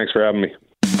 Thanks for having me.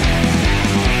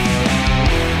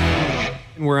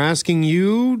 We're asking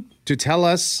you to tell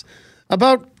us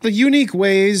about the unique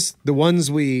ways, the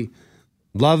ones we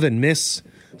love and miss,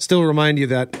 still remind you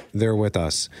that they're with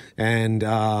us. And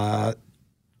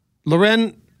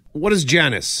Loren, what does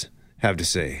Janice have to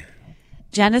say?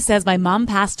 Janice says, my mom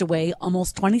passed away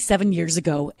almost 27 years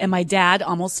ago and my dad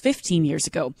almost 15 years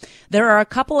ago. There are a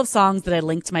couple of songs that I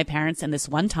linked to my parents, and this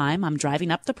one time I'm driving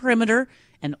up the perimeter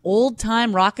and old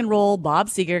time rock and roll Bob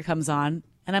Seger comes on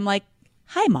and I'm like,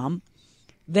 hi, Mom.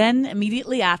 Then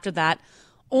immediately after that,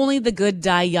 Only the Good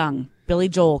Die Young, Billy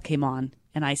Joel came on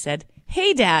and I said,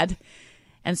 hey, Dad,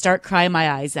 and start crying my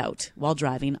eyes out while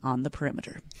driving on the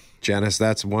perimeter. Janice,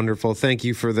 that's wonderful. Thank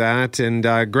you for that. And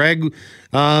Greg,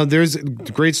 there's a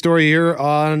great story here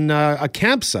on a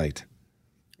campsite.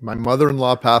 My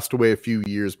mother-in-law passed away a few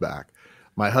years back.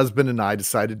 My husband and I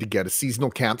decided to get a seasonal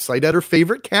campsite at her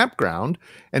favorite campground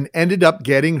and ended up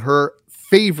getting her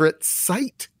favorite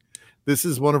site. This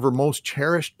is one of her most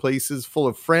cherished places, full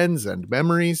of friends and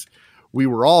memories. We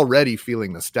were already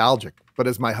feeling nostalgic, but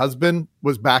as my husband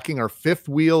was backing our fifth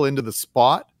wheel into the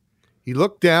spot, He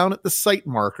looked down at the site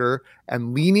marker,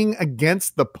 and leaning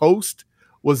against the post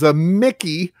was a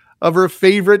Mickey of her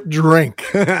favorite drink.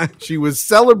 She was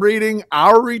celebrating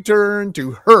our return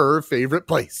to her favorite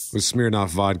place. It was Smirnoff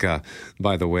vodka,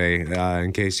 by the way,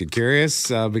 in case you're curious,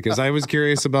 because I was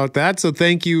curious about that. So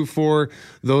thank you for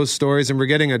those stories. And we're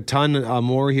getting a ton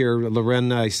more here.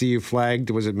 Loren, I see you flagged.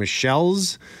 Was it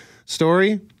Michelle's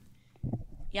story?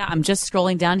 Yeah, I'm just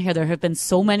scrolling down here. There have been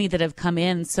so many that have come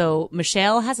in. So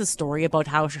Michelle has a story about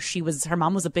how her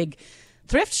mom was a big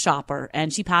thrift shopper,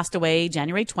 and she passed away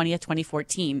January 20th,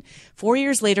 2014. 4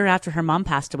 years later, after her mom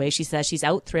passed away, she says she's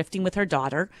out thrifting with her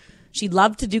daughter. She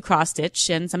loved to do cross-stitch,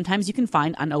 and sometimes you can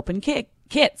find unopened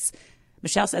kits.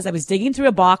 Michelle says, I was digging through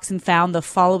a box and found the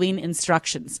following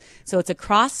instructions. So it's a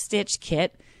cross-stitch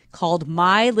kit called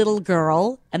My Little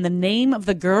Girl, and the name of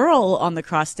the girl on the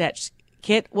cross-stitch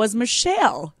kit was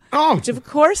Michelle, which of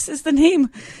course is the name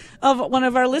of one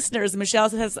of our listeners.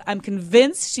 Michelle says, I'm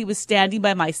convinced she was standing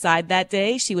by my side that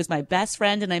day. She was my best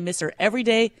friend and I miss her every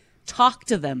day. Talk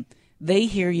to them. They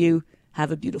hear you.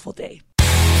 Have a beautiful day.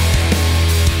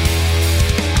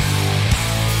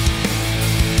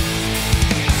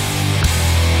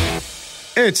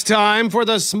 It's time for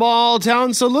the Small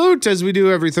Town Salute, as we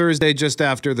do every Thursday just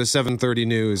after the 7:30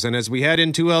 news. And as we head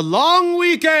into a long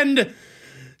weekend,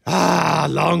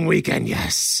 long weekend,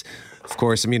 yes. Of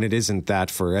course, I mean, it isn't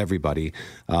that for everybody.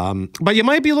 But you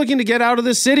might be looking to get out of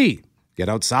the city. Get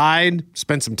outside,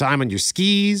 spend some time on your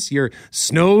skis, your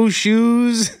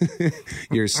snowshoes,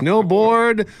 your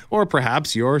snowboard, or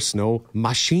perhaps your snow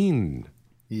machine.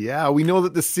 Yeah, we know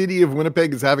that the city of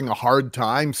Winnipeg is having a hard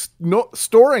time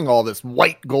storing all this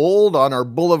white gold on our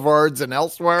boulevards and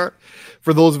elsewhere.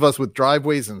 For those of us with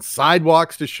driveways and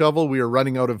sidewalks to shovel, we are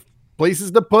running out of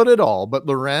places to put it all. But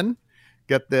Loren,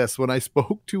 get this, when I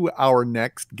spoke to our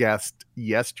next guest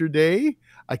yesterday,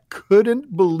 I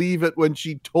couldn't believe it when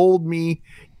she told me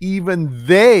even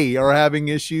they are having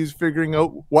issues figuring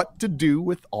out what to do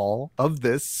with all of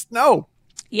this snow.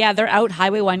 Yeah, they're out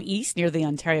Highway 1 East near the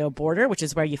Ontario border, which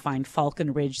is where you find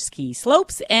Falcon Ridge ski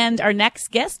slopes. And our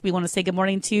next guest, we want to say good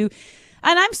morning to,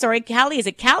 and I'm sorry, Callie, is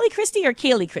it Callie Christie or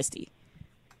Kaylee Christie?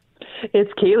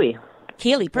 It's Kaylee.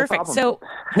 Kaylee, perfect. No, so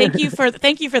thank you for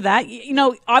that. You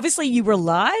know, obviously you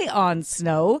rely on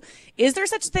snow. Is there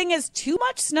such a thing as too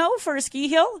much snow for a ski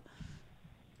hill?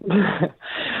 Well,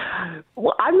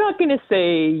 I'm not going to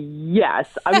say yes.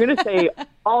 I'm going to say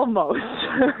almost.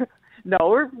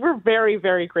 No, we're very,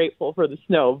 very grateful for the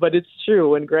snow, but it's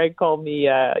true. When Greg called me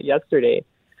yesterday,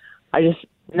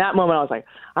 in that moment I was like,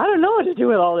 I don't know what to do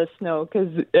with all this snow because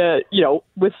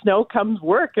with snow comes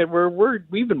work, and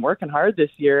we've been working hard this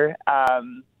year,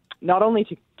 not only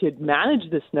to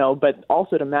manage the snow, but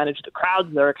also to manage the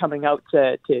crowds that are coming out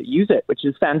to use it, which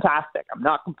is fantastic. I'm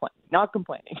not complaining.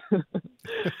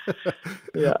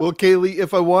 Yeah. Well, Kaylee,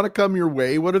 if I want to come your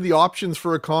way, what are the options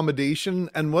for accommodation?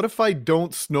 And what if I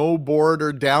don't snowboard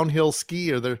or downhill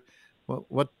ski?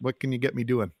 What can you get me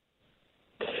doing?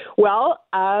 Well,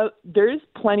 there's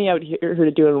plenty out here to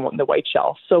do in the White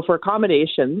Shelf. So for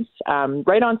accommodations,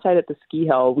 right on site at the ski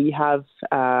hill, we have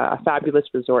a fabulous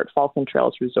resort, Falcon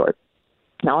Trails Resort.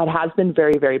 Now, it has been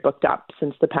very, very booked up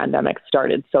since the pandemic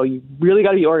started. So you really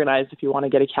got to be organized if you want to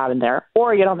get a cabin there,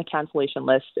 or get on the cancellation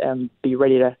list and be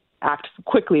ready to act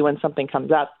quickly when something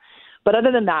comes up. But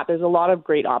other than that, there's a lot of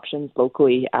great options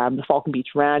locally. The Falcon Beach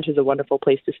Ranch is a wonderful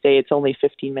place to stay. It's only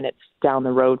 15 minutes down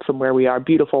the road from where we are.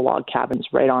 Beautiful log cabins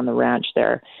right on the ranch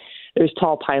there. There's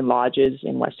Tall Pine Lodges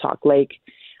in West Hawk Lake,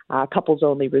 couples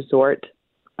only resort,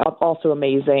 also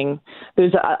amazing.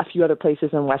 There's a few other places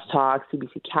in West Hawk,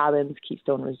 CBC Cabins,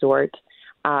 Keystone Resort.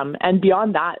 And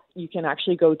beyond that, you can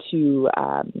actually go to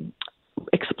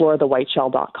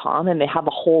explorethewhiteshell.com, and they have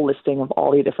a whole listing of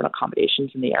all the different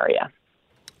accommodations in the area.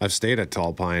 I've stayed at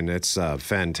Tall Pine. It's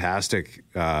fantastic.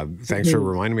 Thanks for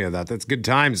reminding me of that. That's good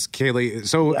times, Kaylee.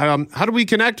 So how do we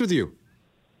connect with you?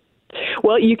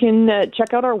 Well, you can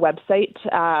check out our website,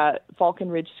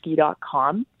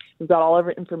 falconridgeski.com. We've got all of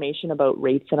our information about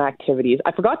rates and activities.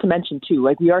 I forgot to mention, too,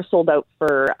 we are sold out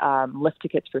for lift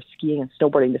tickets for skiing and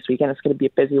snowboarding this weekend. It's going to be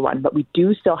a busy one, but we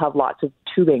do still have lots of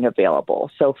tubing available.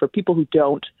 So for people who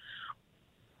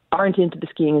aren't into the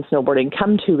skiing and snowboarding,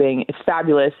 come tubing. It's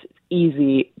fabulous. It's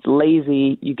easy. It's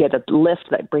lazy. You get a lift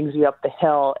that brings you up the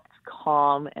hill. It's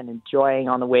calm and enjoying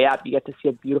on the way up. You get to see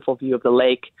a beautiful view of the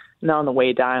lake. And on the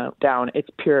way down, it's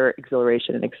pure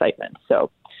exhilaration and excitement. So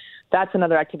that's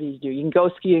another activity to do. You can go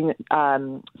skiing,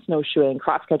 snowshoeing,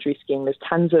 cross-country skiing. There's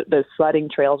tons of, the sledding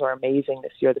trails are amazing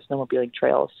this year, the snowmobiling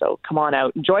trails. So come on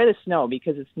out. Enjoy the snow,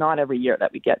 because it's not every year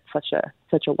that we get such a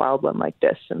wild one like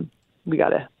this. And we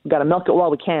gotta milk it while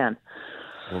we can.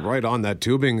 Well, right on. That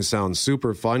tubing sounds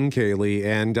super fun, Kaylee.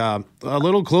 And a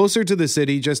little closer to the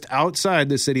city, just outside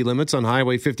the city limits on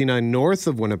Highway 59 north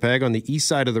of Winnipeg on the east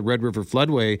side of the Red River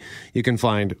Floodway, you can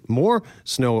find more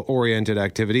snow-oriented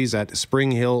activities at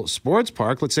Spring Hill Sports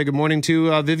Park. Let's say good morning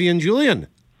to Vivian Julian.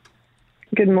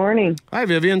 Good morning. Hi,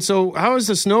 Vivian. So how is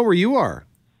the snow where you are?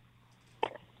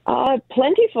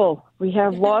 Plentiful. We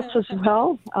have lots as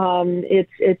well.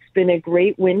 It's been a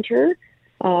great winter.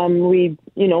 We,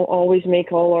 always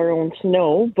make all our own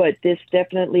snow, but this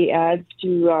definitely adds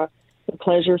to the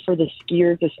pleasure for the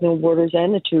skiers, the snowboarders,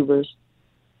 and the tubers.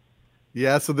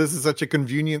 Yeah, so this is such a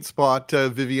convenient spot,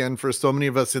 Vivian, for so many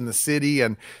of us in the city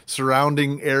and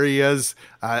surrounding areas.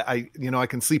 I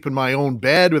can sleep in my own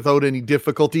bed without any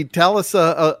difficulty. Tell us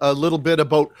a little bit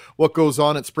about what goes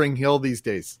on at Spring Hill these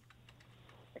days.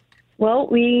 Well,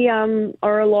 we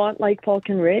are a lot like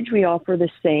Falcon Ridge. We offer the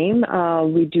same.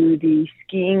 We do the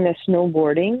skiing, the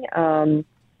snowboarding,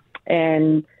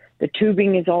 and the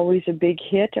tubing is always a big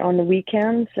hit on the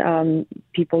weekends.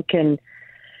 People can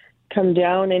come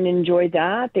down and enjoy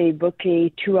that. They book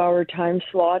a 2-hour time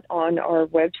slot on our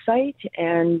website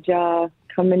and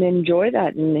come and enjoy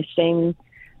that. And the same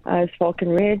as Falcon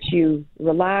Ridge, you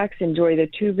relax, enjoy the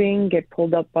tubing, get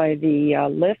pulled up by the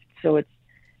lift. So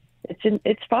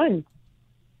it's fun.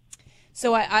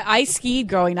 So I skied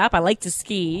growing up. I like to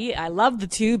ski. I love the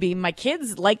tubing. My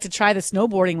kids like to try the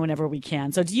snowboarding whenever we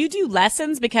can. So do you do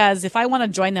lessons? Because if I want to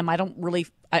join them, I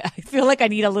feel like I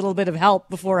need a little bit of help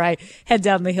before I head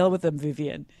down the hill with them,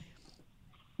 Vivian.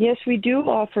 Yes, we do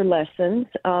offer lessons,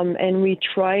 and we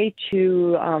try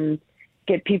to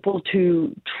get people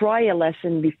to try a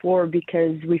lesson before,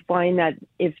 because we find that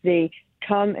if they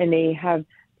come and they have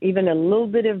even a little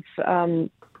bit of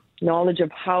knowledge of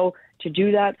how to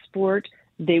do that sport,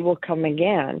 they will come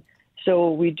again. So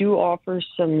we do offer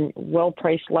some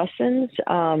well-priced lessons,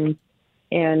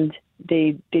 and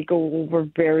they go over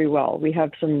very well. We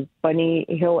have some bunny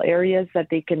hill areas that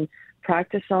they can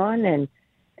practice on, and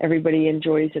everybody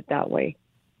enjoys it that way.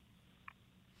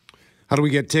 How do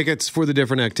we get tickets for the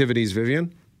different activities,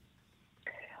 Vivian?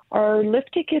 Our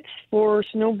lift tickets for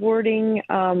snowboarding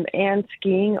and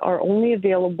skiing are only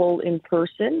available in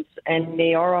person, and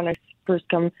they are on a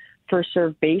first-come,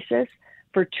 first-served basis.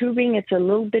 For tubing, it's a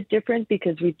little bit different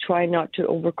because we try not to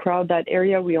overcrowd that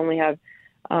area. We only have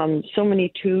so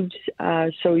many tubes,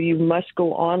 so you must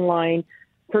go online,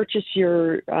 purchase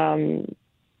your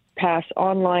pass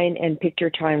online, and pick your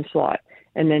time slot.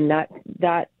 And then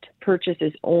that purchase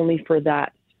is only for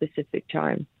that specific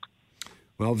time.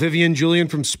 Well, Vivian Julian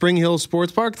from Spring Hill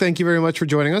Sports Park, thank you very much for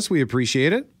joining us. We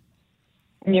appreciate it.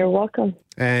 You're welcome.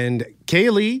 And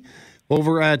Kaylee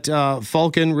over at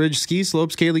Falcon Ridge Ski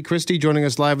Slopes, Kaylee Christie joining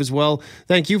us live as well.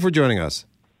 Thank you for joining us.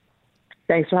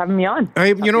 Thanks for having me on.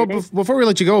 Hey, before we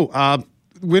let you go,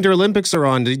 Winter Olympics are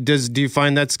on. Do you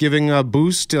find that's giving a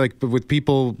boost, like with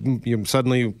people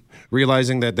suddenly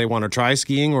realizing that they want to try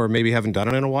skiing or maybe haven't done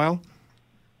it in a while?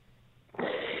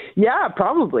 Yeah,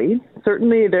 probably.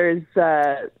 Certainly there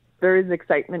is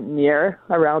excitement in the air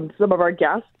around some of our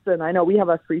guests, and I know we have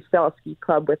a freestyle ski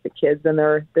club with the kids, and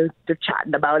they're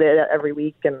chatting about it every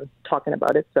week and talking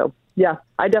about it. So yeah,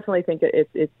 I definitely think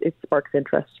it sparks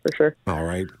interest for sure. All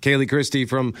right. Kaylee Christie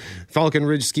from Falcon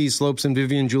Ridge Ski Slopes and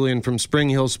Vivian Julian from Spring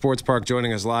Hill Sports Park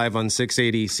joining us live on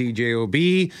 680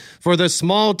 CJOB for the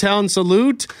Small Town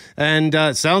Salute. And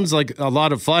sounds like a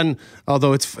lot of fun,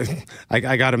 although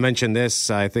I got to mention this.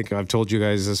 I think I've told you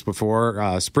guys this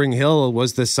before. Spring Hill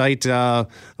was the site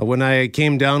when I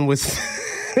came down with...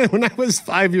 when I was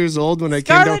 5 years old, when I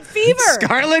came down.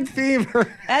 Scarlet fever.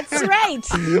 That's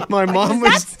right. My mom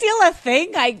was. Is that still a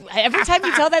thing? Every time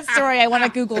you tell that story, I want to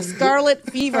Google scarlet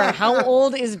fever. How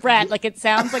old is Brett? Like, it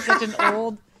sounds like such an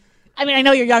old. I mean, I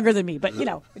know you're younger than me, but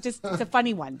it's a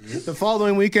funny one. The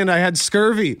following weekend, I had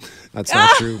scurvy. That's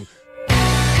not true.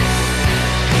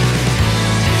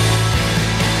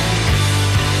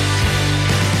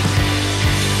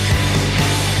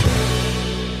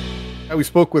 We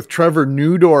spoke with Trevor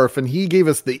Newdorf, and he gave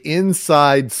us the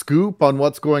inside scoop on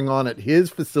what's going on at his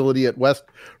facility at West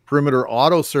Perimeter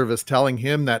Auto Service, telling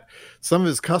him that some of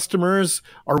his customers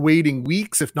are waiting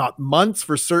weeks, if not months,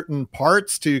 for certain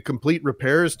parts to complete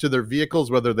repairs to their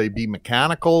vehicles, whether they be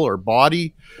mechanical or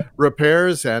body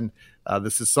repairs. And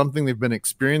this is something they've been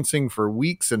experiencing for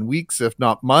weeks and weeks, if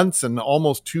not months, and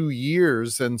almost 2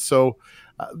 years. And so,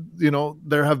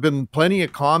 there have been plenty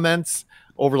of comments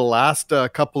over the last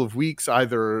couple of weeks,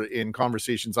 either in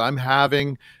conversations I'm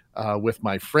having with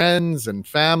my friends and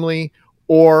family,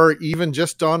 or even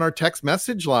just on our text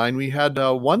message line. We had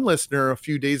one listener a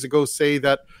few days ago say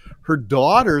that her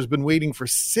daughter's been waiting for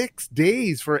 6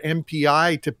 days for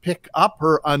MPI to pick up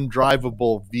her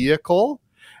undrivable vehicle.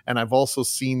 And I've also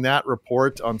seen that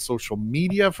report on social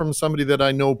media from somebody that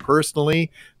I know personally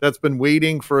that's been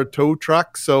waiting for a tow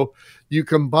truck. So you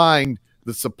combine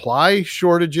the supply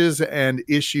shortages and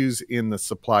issues in the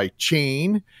supply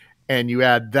chain, and you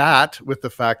add that with the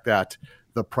fact that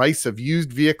the price of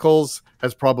used vehicles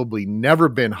has probably never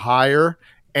been higher,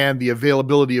 and the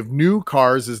availability of new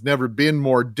cars has never been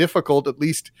more difficult, at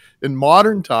least in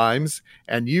modern times.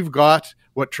 And you've got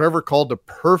what Trevor called a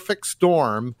perfect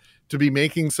storm to be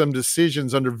making some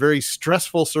decisions under very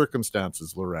stressful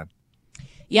circumstances, Loren.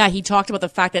 Yeah, he talked about the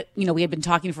fact that, we had been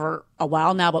talking for a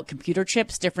while now about computer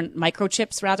chips, different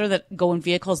microchips rather, that go in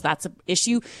vehicles. That's an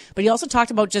issue. But he also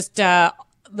talked about just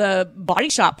the body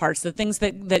shop parts, the things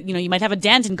that you might have a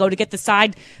dent and go to get the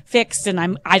side fixed,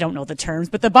 and I don't know the terms,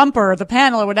 but the bumper or the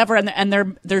panel or whatever, and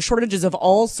there are shortages of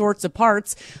all sorts of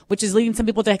parts, which is leading some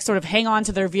people to sort of hang on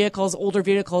to their vehicles, older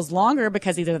vehicles, longer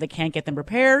because either they can't get them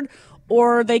repaired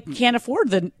or they can't afford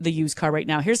the used car right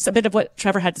now. Here's a bit of what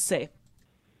Trevor had to say.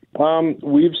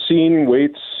 We've seen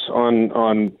waits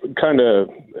on kind of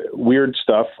weird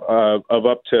stuff of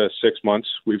up to 6 months.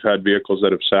 We've had vehicles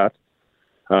that have sat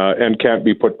and can't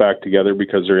be put back together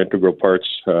because they're integral parts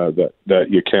that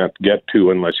you can't get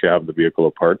to unless you have the vehicle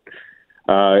apart.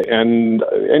 And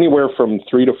anywhere from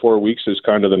 3 to 4 weeks is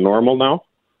kind of the normal now.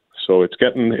 So it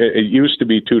used to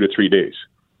be 2 to 3 days.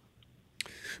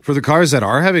 For the cars that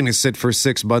are having to sit for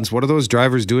 6 months, what are those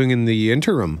drivers doing in the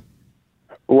interim?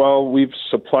 Well, we've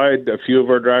supplied a few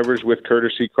of our drivers with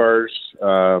courtesy cars.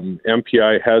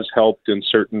 MPI has helped in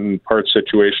certain part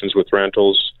situations with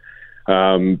rentals.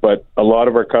 But a lot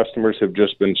of our customers have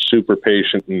just been super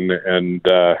patient and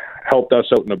helped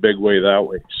us out in a big way that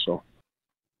way. So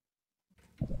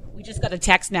we just got a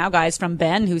text now, guys, from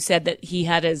Ben, who said that he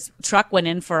had his truck went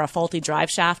in for a faulty drive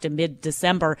shaft in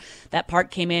mid-December. That part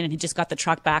came in and he just got the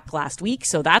truck back last week.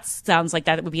 So that sounds like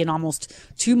that would be an almost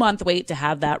 2-month wait to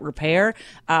have that repair.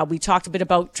 We talked a bit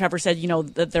about, Trevor said,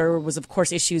 that there was, of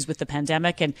course, issues with the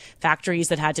pandemic and factories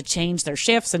that had to change their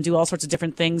shifts and do all sorts of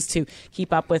different things to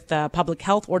keep up with public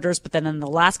health orders. But then in the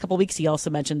last couple of weeks, he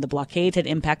also mentioned the blockade had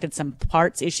impacted some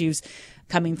parts issues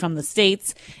coming from the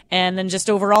States. And then just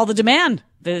overall the demand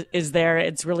is there.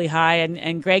 It's really high.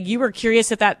 And Greg, you were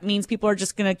curious if that means people are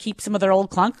just going to keep some of their old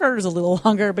clunkers a little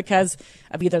longer because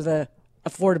of either the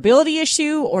affordability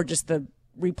issue or just the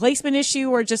replacement issue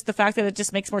or just the fact that it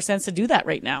just makes more sense to do that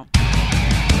right now.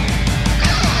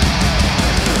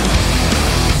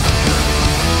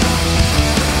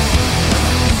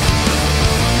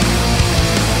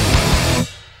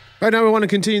 Right now, we want to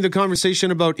continue the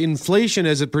conversation about inflation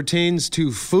as it pertains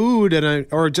to food. And I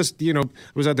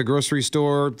was at the grocery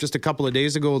store just a couple of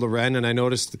days ago, Loren, and I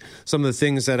noticed some of the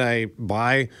things that I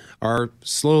buy are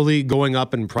slowly going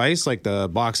up in price, like the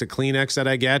box of Kleenex that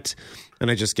I get.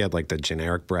 And I just get like the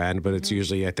generic brand, but it's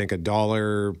usually, I think,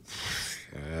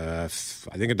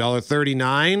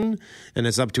 $1.39, and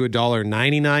it's up to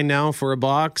 $1.99 now for a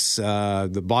box.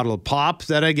 The bottle of pop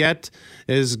that I get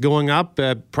is going up.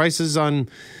 Prices on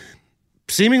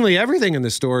seemingly everything in the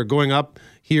store going up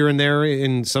here and there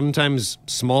in sometimes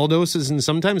small doses and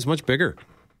sometimes much bigger.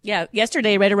 Yeah,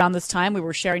 yesterday, right around this time, we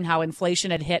were sharing how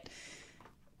inflation had hit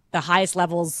the highest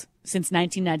levels since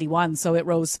 1991. So it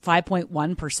rose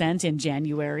 5.1% in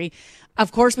January.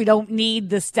 Of course, we don't need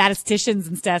the statisticians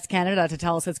in Stats Canada to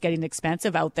tell us it's getting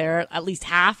expensive out there. At least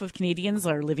half of Canadians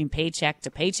are living paycheck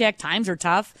to paycheck. Times are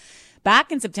tough.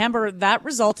 Back in September, that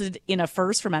resulted in a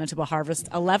first for Manitoba Harvest.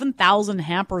 11,000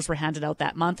 hampers were handed out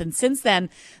that month. And since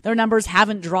then, their numbers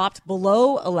haven't dropped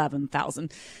below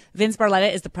 11,000. Vince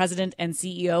Barletta is the president and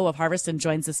CEO of Harvest and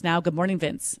joins us now. Good morning,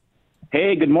 Vince.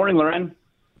 Hey, good morning, Loren.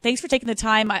 Thanks for taking the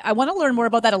time. I want to learn more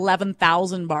about that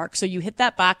 11,000 mark. So you hit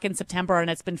that back in September,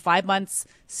 and it's been 5 months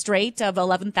straight of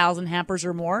 11,000 hampers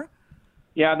or more?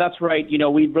 Yeah, that's right.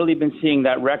 We've really been seeing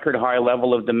that record high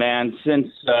level of demand since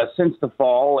the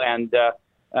fall. And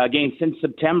again, since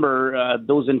September,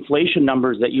 those inflation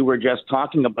numbers that you were just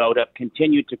talking about have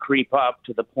continued to creep up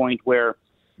to the point where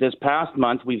this past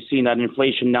month we've seen that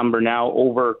inflation number now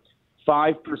over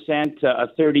 5%, a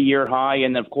 30-year high.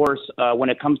 And of course, when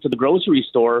it comes to the grocery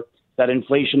store, that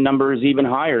inflation number is even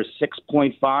higher,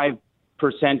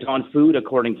 6.5% on food,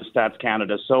 according to Stats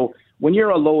Canada. So when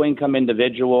you're a low-income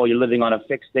individual, you're living on a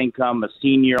fixed income, a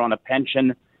senior on a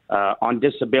pension, on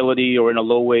disability, or in a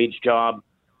low-wage job,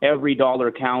 every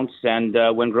dollar counts. And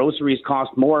when groceries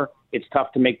cost more, it's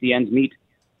tough to make the ends meet.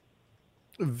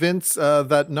 Vince,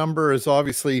 that number is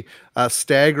obviously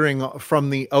staggering from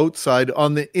the outside.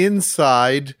 On the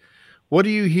inside, what are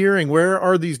you hearing? Where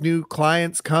are these new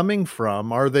clients coming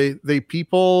from? Are they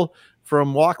people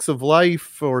from walks of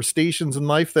life or stations in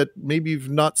life that maybe you've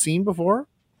not seen before?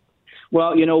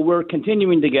 Well, we're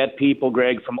continuing to get people,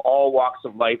 Greg, from all walks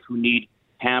of life who need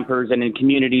hampers, and in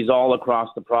communities all across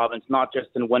the province, not just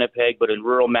in Winnipeg, but in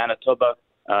rural Manitoba,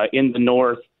 in the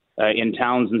north, in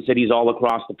towns and cities all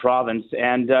across the province.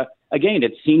 And again,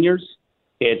 it's seniors,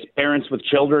 it's parents with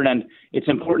children, and it's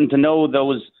important to know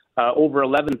those over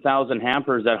 11,000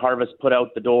 hampers that Harvest put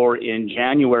out the door in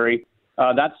January.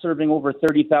 That's serving over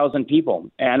 30,000 people.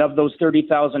 And of those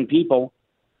 30,000 people,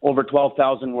 over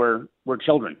 12,000 were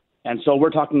children. And so we're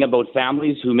talking about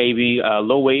families who may be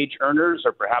low-wage earners,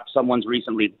 or perhaps someone's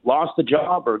recently lost a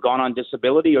job or gone on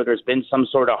disability, or there's been some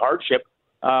sort of hardship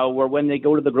where when they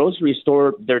go to the grocery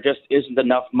store, there just isn't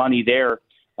enough money there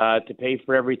to pay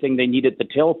for everything they need at the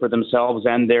till for themselves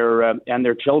and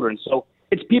their children. So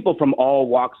it's people from all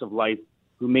walks of life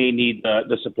who may need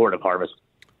the support of Harvest.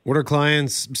 What are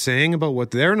clients saying about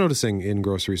what they're noticing in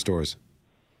grocery stores?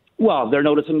 Well, they're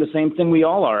noticing the same thing we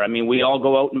all are. I mean, we all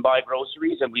go out and buy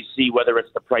groceries, and we see whether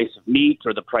it's the price of meat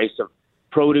or the price of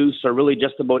produce or really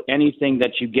just about anything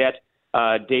that you get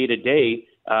day to day,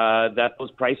 that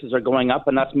those prices are going up,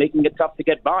 and that's making it tough to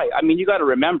get by. I mean, you got to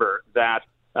remember that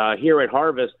here at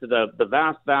Harvest,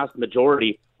 the vast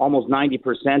majority, almost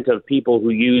 90% of people who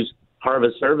use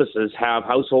Harvest services have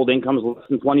household incomes less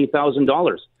than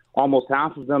 $20,000. Almost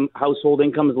half of them household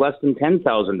incomes less than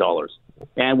 $10,000.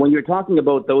 And when you're talking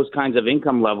about those kinds of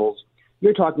income levels,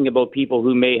 you're talking about people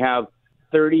who may have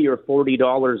 $30 or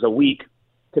 $40 a week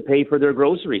to pay for their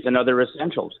groceries and other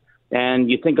essentials.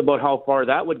 And you think about how far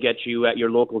that would get you at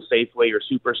your local Safeway or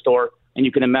Superstore, and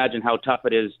you can imagine how tough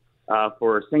it is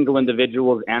for single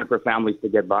individuals and for families to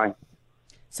get by.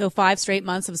 So 5 straight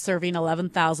months of serving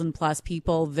 11,000 plus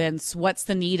people. Vince, what's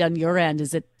the need on your end?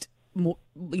 Is it more,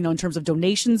 in terms of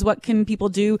donations, what can people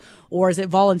do? Or is it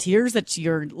volunteers that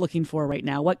you're looking for right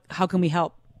now? How can we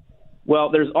help? Well,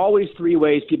 there's always 3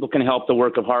 ways people can help the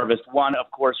work of Harvest. One,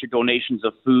 of course, your donations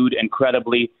of food,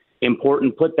 incredibly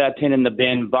important. Put that tin in the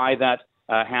bin, buy that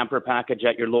hamper package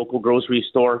at your local grocery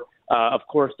store. Of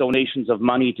course, donations of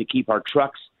money to keep our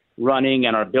trucks running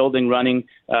and our building running.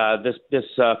 This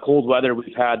cold weather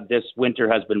we've had this winter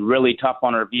has been really tough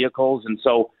on our vehicles, and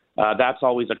so that's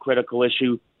always a critical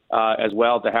issue as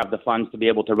well, to have the funds to be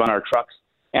able to run our trucks.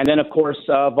 And then, of course,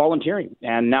 volunteering.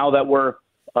 And now that we're,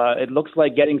 it looks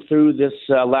like getting through this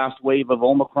last wave of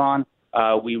Omicron,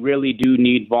 we really do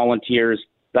need volunteers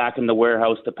back in the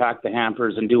warehouse to pack the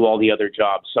hampers and do all the other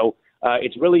jobs. So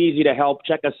it's really easy to help.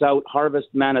 Check us out,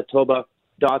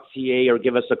 harvestmanitoba.ca, or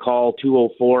give us a call,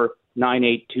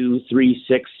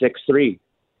 204-982-3663.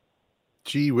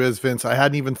 Gee whiz, Vince, I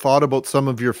hadn't even thought about some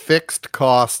of your fixed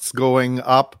costs going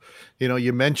up.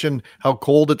 You mentioned how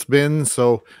cold it's been.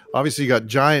 So obviously you got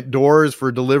giant doors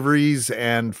for deliveries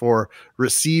and for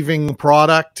receiving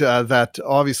product that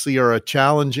obviously are a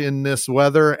challenge in this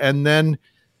weather. And then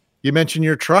you mentioned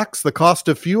your trucks. The cost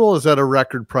of fuel is at a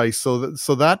record price. So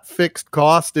that fixed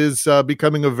cost is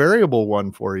becoming a variable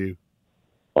one for you.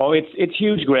 Oh, it's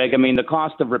huge, Greg. I mean, the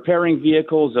cost of repairing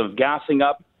vehicles, of gassing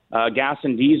up, gas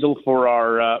and diesel for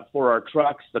our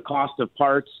trucks, the cost of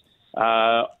parts,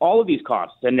 all of these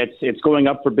costs, and it's going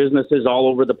up for businesses all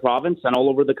over the province and all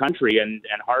over the country, and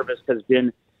Harvest has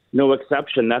been no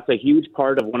exception. That's a huge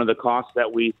part of one of the costs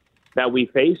that we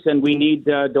face, and we need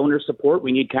donor support.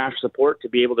 We need cash support to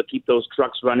be able to keep those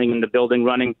trucks running and the building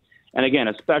running, and again,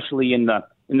 especially in the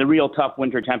real tough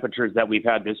winter temperatures that we've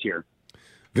had this year.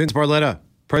 Vince Barletta,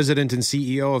 President and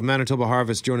CEO of Manitoba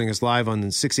Harvest, joining us live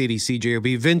on 680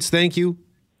 CJOB. Vince, thank you.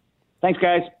 Thanks,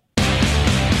 guys.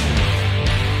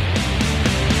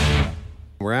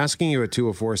 We're asking you at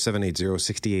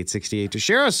 204-780-6868 to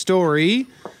share a story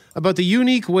about the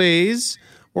unique ways,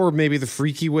 or maybe the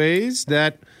freaky ways,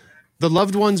 that the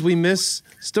loved ones we miss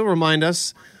still remind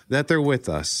us that they're with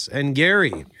us. And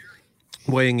Gary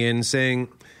weighing in saying,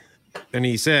 and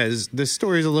he says, this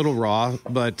story is a little raw,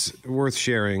 but worth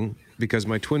sharing, because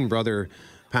my twin brother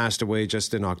passed away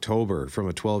just in October from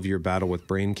a 12-year battle with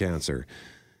brain cancer.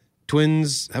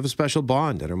 Twins have a special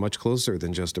bond and are much closer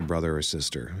than just a brother or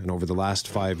sister. And over the last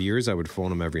 5 years, I would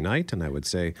phone him every night, and I would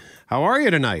say, "How are you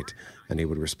tonight?" And he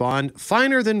would respond,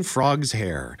 "Finer than frog's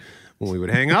hair." When we would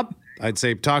hang up, I'd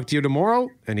say, "Talk to you tomorrow,"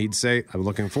 and he'd say, "I'm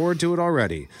looking forward to it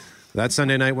already." That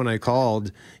Sunday night when I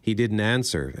called, he didn't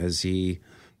answer, as he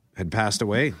had passed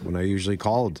away when I usually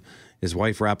called. His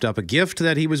wife wrapped up a gift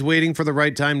that he was waiting for the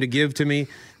right time to give to me.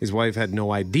 His wife had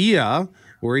no idea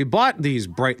where he bought these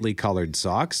brightly colored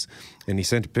socks. And he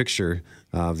sent a picture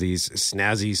of these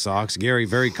snazzy socks. Gary,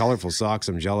 very colorful socks.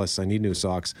 I'm jealous. I need new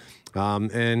socks.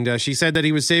 And she said that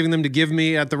he was saving them to give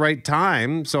me at the right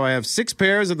time. So I have 6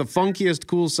 pairs of the funkiest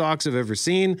cool socks I've ever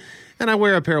seen. And I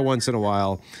wear a pair once in a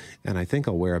while. And I think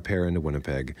I'll wear a pair into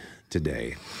Winnipeg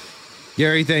today.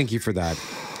 Gary, thank you for that.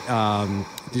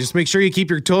 Just make sure you keep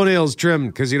your toenails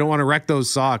trimmed because you don't want to wreck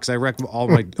those socks. I wreck all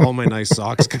my nice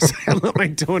socks because I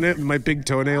let my big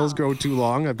toenails grow too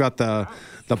long. I've got the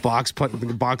box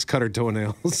cutter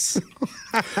toenails.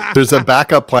 There's a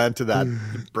backup plan to that,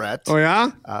 Brett. Oh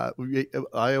yeah?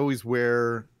 I always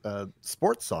wear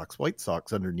sports socks, white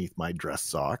socks underneath my dress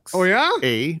socks. Oh yeah?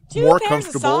 More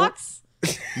comfortable.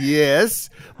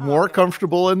 Yes, more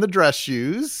comfortable in the dress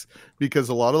shoes because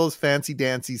a lot of those fancy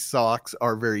dancy socks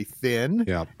are very thin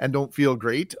and don't feel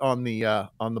great on the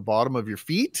bottom of your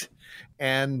feet.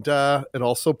 And it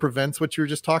also prevents what you were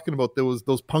just talking about,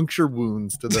 those puncture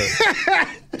wounds to the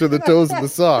to the toes of the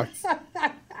socks.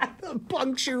 The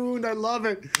puncture wound, I love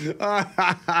it.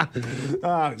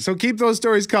 So keep those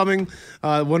stories coming.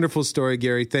 Wonderful story,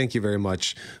 Gary. Thank you very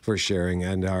much for sharing,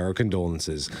 and our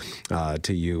condolences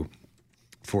to you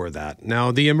for that.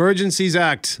 Now, the Emergencies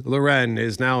Act, Loren,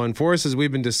 is now in force, as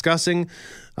we've been discussing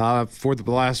for the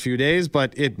last few days,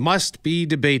 but it must be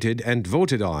debated and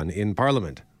voted on in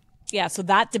Parliament. Yeah, so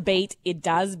that debate, it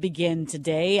does begin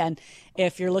today. And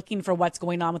if you're looking for what's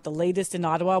going on with the latest in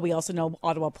Ottawa, we also know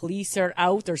Ottawa police are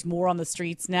out. There's more on the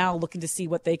streets now looking to see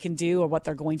what they can do or what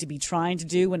they're going to be trying to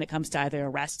do when it comes to either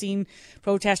arresting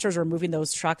protesters or moving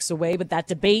those trucks away. But that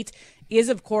debate is,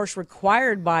 of course,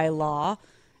 required by law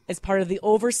as part of the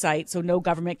oversight, so no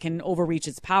government can overreach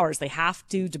its powers. They have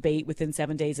to debate within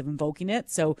 7 days of invoking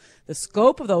it. So the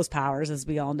scope of those powers, as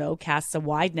we all know, casts a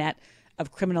wide net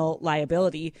of criminal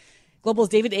liability. Global's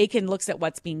David Aiken looks at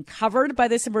what's being covered by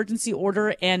this emergency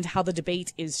order and how the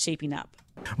debate is shaping up.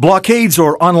 Blockades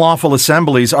or unlawful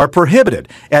assemblies are prohibited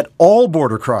at all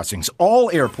border crossings, all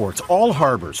airports, all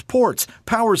harbors, ports,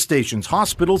 power stations,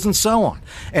 hospitals, and so on.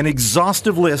 An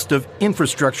exhaustive list of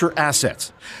infrastructure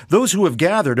assets. Those who have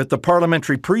gathered at the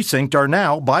parliamentary precinct are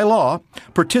now, by law,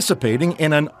 participating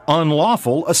in an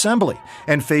unlawful assembly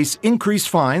and face increased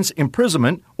fines,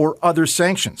 imprisonment, or other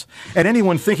sanctions. And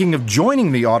anyone thinking of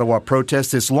joining the Ottawa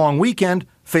protest this long weekend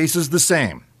faces the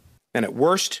same. And at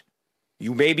worst,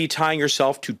 you may be tying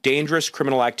yourself to dangerous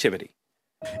criminal activity.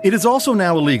 It is also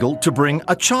now illegal to bring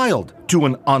a child to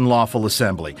an unlawful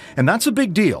assembly. And that's a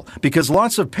big deal because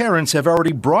lots of parents have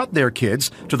already brought their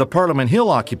kids to the Parliament Hill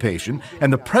occupation,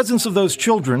 and the presence of those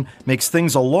children makes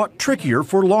things a lot trickier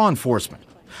for law enforcement.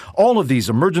 All of these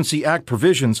Emergency Act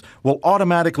provisions will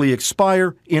automatically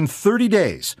expire in 30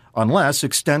 days, unless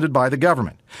extended by the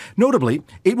government. Notably,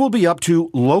 it will be up to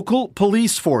local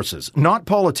police forces, not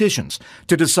politicians,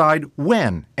 to decide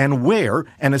when and where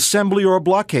an assembly or a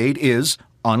blockade is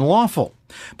unlawful.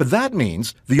 But that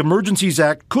means the Emergencies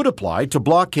Act could apply to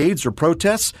blockades or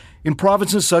protests in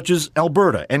provinces such as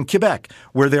Alberta and Quebec,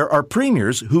 where there are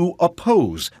premiers who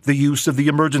oppose the use of the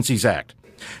Emergencies Act.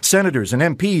 Senators and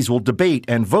MPs will debate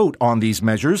and vote on these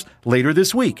measures later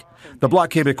this week. The Bloc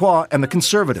Québécois and the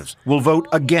Conservatives will vote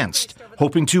against,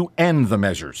 hoping to end the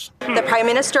measures. The Prime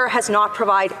Minister has not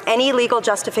provided any legal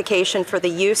justification for the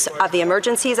use of the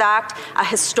Emergencies Act, a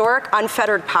historic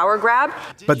unfettered power grab.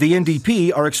 But the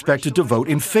NDP are expected to vote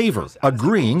in favour,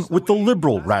 agreeing with the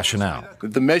Liberal rationale.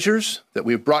 The measures that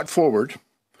we have brought forward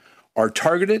are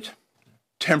targeted,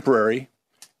 temporary,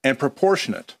 and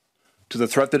proportionate to the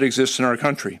threat that exists in our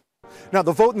country. Now,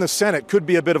 the vote in the Senate could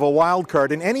be a bit of a wild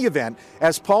card. In any event,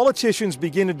 as politicians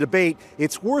begin to debate,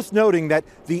 it's worth noting that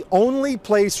the only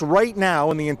place right now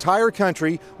in the entire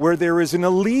country where there is an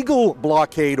illegal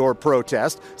blockade or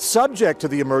protest subject to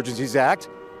the Emergencies Act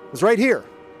is right here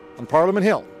on Parliament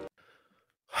Hill.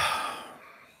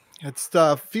 It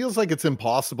feels like it's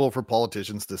impossible for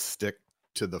politicians to stick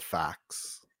to the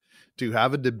facts, to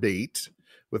have a debate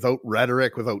without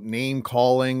rhetoric, without name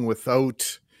calling,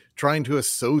 without trying to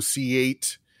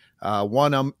associate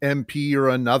one MP or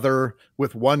another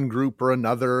with one group or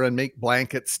another and make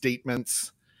blanket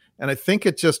statements. And I think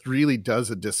it just really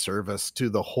does a disservice to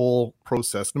the whole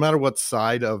process, no matter what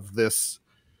side of this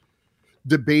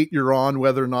debate you're on,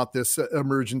 whether or not this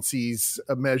emergencies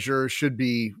measure should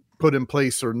be put in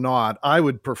place or not. I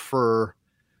would prefer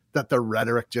that the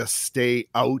rhetoric just stay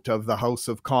out of the House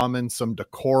of Commons, some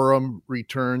decorum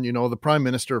return. You know, the Prime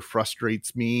Minister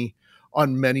frustrates me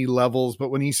on many levels, but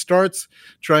when he starts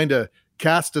trying to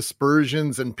cast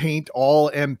aspersions and paint all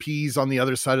MPs on the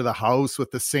other side of the House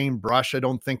with the same brush, I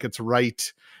don't think it's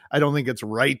right. I don't think it's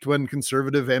right when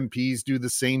Conservative MPs do the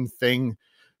same thing.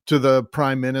 to the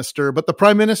prime minister, but the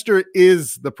prime minister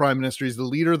is the prime minister. He's the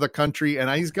leader of the country, and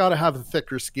he's got to have a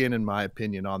thicker skin, in my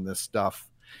opinion, on this stuff.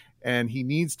 And he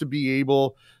needs to be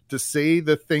able to say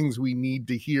the things we need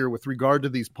to hear with regard to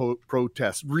these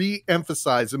protests.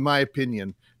 Re-emphasize, in my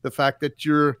opinion, the fact that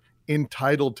you're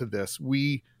entitled to this.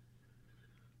 We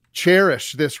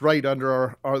cherish this right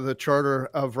under the Charter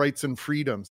of Rights and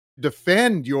Freedoms.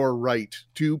 Defend your right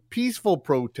to peaceful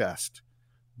protest.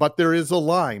 But there is a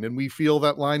line, and we feel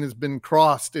that line has been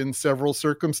crossed in several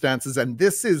circumstances. And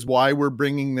this is why we're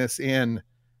bringing this in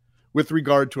with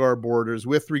regard to our borders,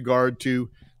 with regard to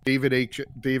David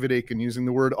Aitken using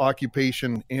the word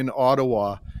occupation in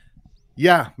Ottawa.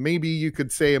 Yeah, maybe you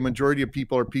could say a majority of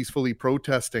people are peacefully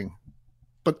protesting,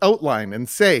 but outline and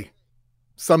say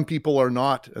some people are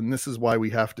not. And this is why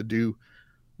we have to do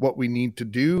what we need to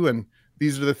do. And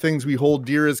these are the things we hold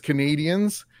dear as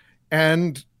Canadians.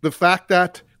 And the fact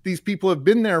that these people have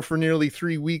been there for nearly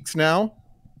 3 weeks now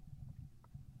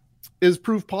is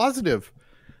proof positive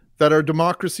that our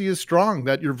democracy is strong,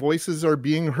 that your voices are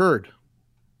being heard.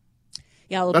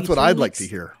 Yeah, that's what I'd like to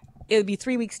hear. It'll be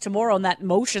 3 weeks tomorrow, and that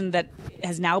motion that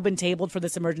has now been tabled for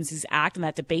this Emergencies Act, and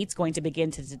that debate's going to begin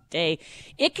today.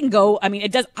 It can go, I mean,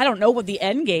 it does, I don't know what the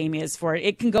end game is for it.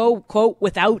 It can go, quote,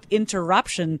 without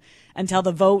interruption until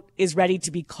the vote is ready to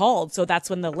be called. So that's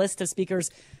when the list of speakers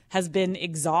has been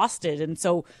exhausted. And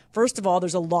so, first of all,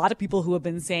 there's a lot of people who have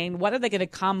been saying, what are they going to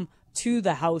come to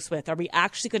the House with? Are we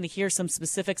actually going to hear some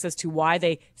specifics as to why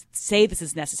they say this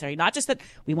is necessary? Not just that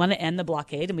we want to end the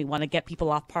blockade and we want to get people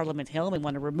off Parliament Hill and we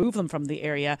want to remove them from the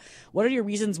area. What are your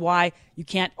reasons why you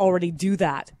can't already do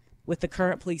that with the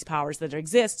current police powers that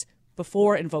exist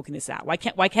before invoking this act? Why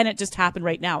can't it just happen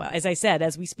right now? As I said,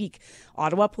 as we speak,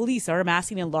 Ottawa police are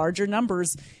amassing in larger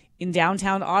numbers in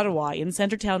downtown Ottawa, in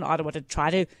centertown Ottawa, to try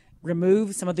to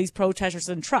remove some of these protesters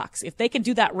and trucks. If they can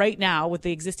do that right now with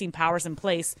the existing powers in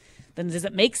place, then does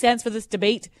it make sense for this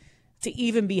debate to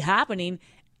even be happening?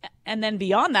 And then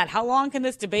beyond that, how long can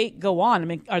this debate go on? I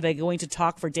mean, are they going to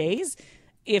talk for days?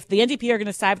 If the NDP are going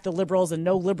to side with the Liberals and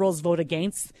no Liberals vote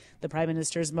against the Prime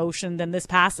Minister's motion, then this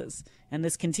passes and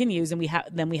this continues, and we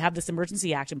have this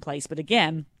Emergency Act in place. But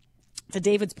again, to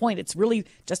David's point, it's really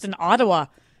just an Ottawa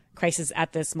crisis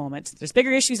at this moment. There's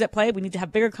bigger issues at play. We need to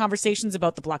have bigger conversations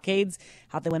about the blockades,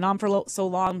 how they went on for so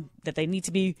long, that they need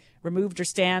to be removed or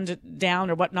stand down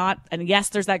or whatnot. And yes,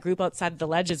 there's that group outside of the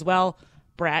ledge as well,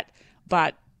 Brett.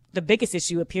 But the biggest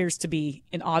issue appears to be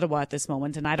in Ottawa at this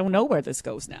moment, and I don't know where this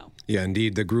goes now. Yeah,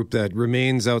 indeed. The group that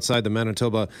remains outside the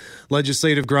Manitoba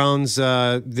legislative grounds,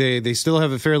 they still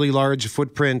have a fairly large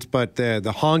footprint, but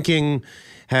the honking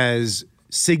has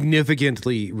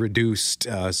significantly reduced,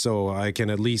 so I can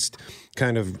at least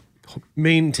kind of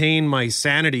maintain my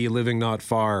sanity living not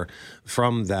far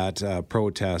from that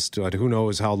protest. But who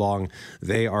knows how long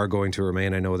they are going to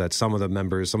remain. I know that some of the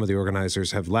members, some of the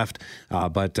organizers have left,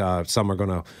 but some are going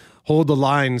to hold the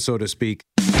line, so to speak.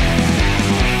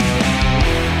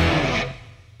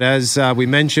 As we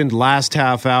mentioned last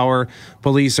half hour,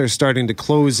 police are starting to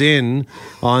close in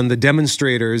on the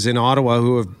demonstrators in Ottawa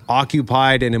who have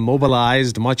occupied and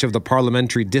immobilized much of the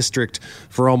parliamentary district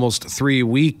for almost 3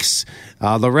 weeks.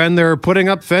 Loren, they're putting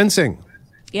up fencing.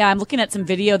 Yeah, I'm looking at some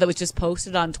video that was just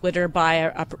posted on Twitter by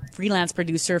a freelance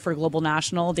producer for Global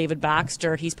National, David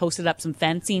Baxter. He's posted up some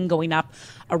fencing going up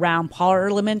around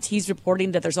Parliament. He's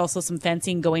reporting that there's also some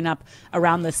fencing going up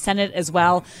around the Senate as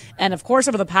well. And of course,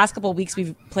 over the past couple of weeks,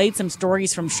 we've played some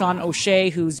stories from Sean O'Shea,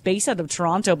 who's based out of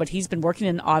Toronto, but he's been working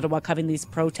in Ottawa covering these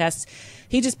protests.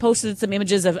 He just posted some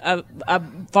images of a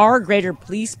far greater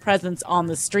police presence on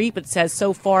the street, but says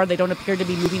so far they don't appear to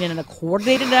be moving in a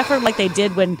coordinated effort like they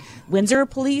did when Windsor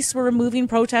police were removing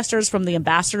protesters from the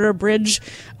Ambassador Bridge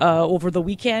over the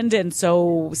weekend. And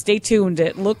so stay tuned.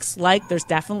 It looks like there's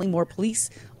definitely more police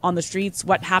on the streets.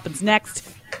 What happens next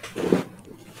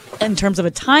in terms of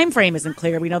a time frame isn't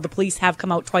clear. We know the police have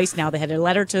come out twice now. They had a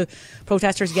letter to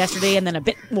protesters yesterday and then a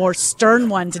bit more stern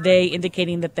one today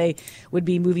indicating that they would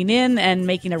be moving in and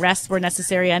making arrests where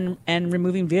necessary and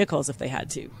removing vehicles if they had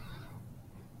to.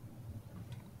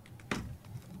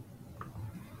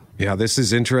 Yeah, this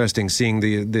is interesting seeing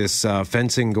this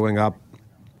fencing going up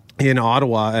in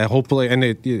Ottawa. Hopefully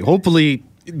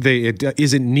it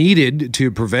isn't needed to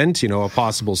prevent, a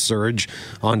possible surge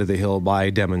onto the Hill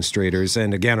by demonstrators.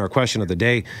 And again, our question of the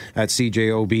day at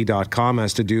cjob.com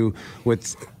has to do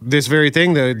with this very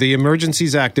thing, the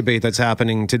Emergencies Act debate that's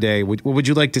happening today. What would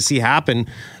you like to see happen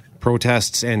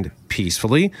protests end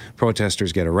peacefully.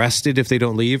 Protesters get arrested if they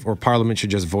don't leave, or Parliament should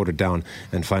just vote it down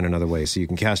and find another way. So you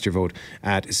can cast your vote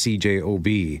at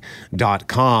cjob.com.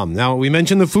 Now, we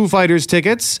mentioned the Foo Fighters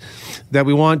tickets that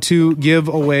we want to give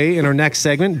away in our next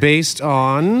segment based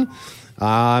on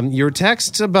your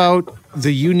texts about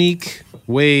the unique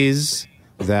ways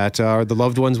that the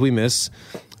loved ones we miss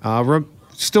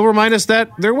still remind us that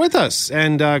they're with us.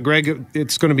 And Greg,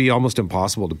 it's going to be almost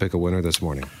impossible to pick a winner this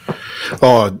morning.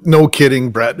 Oh, no kidding,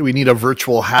 Brett. We need a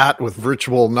virtual hat with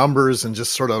virtual numbers and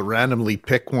just sort of randomly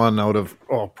pick one out of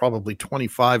probably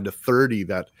 25 to 30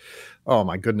 that, oh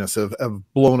my goodness, have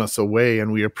blown us away.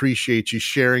 And we appreciate you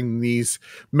sharing these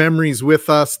memories with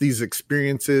us, these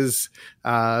experiences.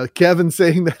 Kevin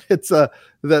saying that it's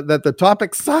that the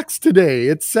topic sucks today.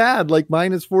 It's sad, like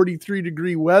minus 43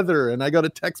 degree weather. And I got a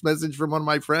text message from one of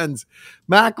my friends,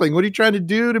 Mackling, what are you trying to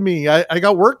do to me? I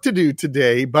got work to do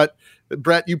today. But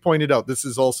Brett, you pointed out this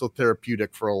is also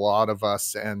therapeutic for a lot of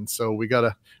us. And so we got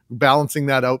to balancing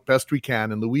that out best we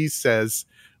can. And Louise says,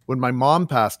 when my mom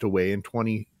passed away in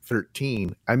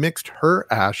 2013, I mixed her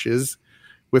ashes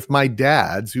with my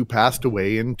dad's, who passed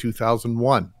away in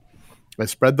 2001. I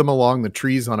spread them along the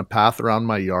trees on a path around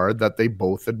my yard that they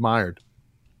both admired.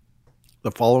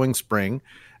 The following spring,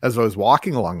 as I was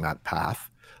walking along that path,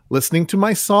 listening to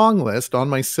my song list on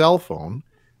my cell phone,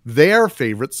 their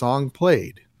favorite song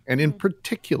played, and in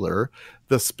particular,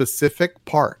 the specific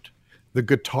part, the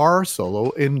guitar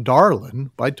solo in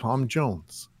Darlin' by Tom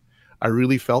Jones. I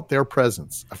really felt their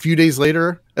presence. A few days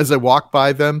later, as I walked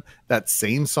by them, that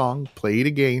same song played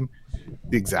again,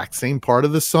 the exact same part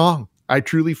of the song. I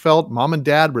truly felt Mom and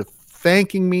Dad were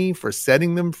thanking me for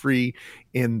setting them free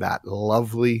in that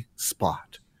lovely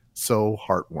spot. So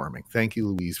heartwarming. Thank you,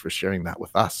 Louise, for sharing that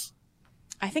with us.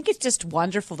 I think it's just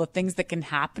wonderful, the things that can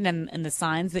happen and the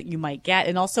signs that you might get.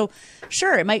 And also,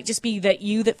 sure, it might just be that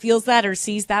feels that or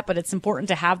sees that, but it's important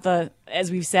to have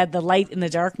as we've said, the light in the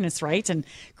darkness, right? And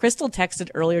Crystal texted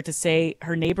earlier to say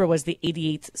her neighbor was the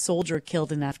 88th soldier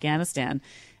killed in Afghanistan.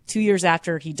 2 years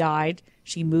after he died,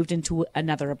 she moved into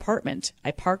another apartment.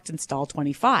 I parked in stall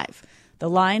 25. The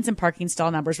lines and parking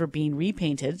stall numbers were being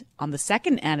repainted. On the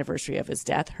second anniversary of his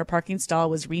death, her parking stall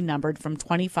was renumbered from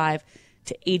 25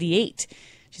 to 88.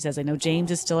 She says, I know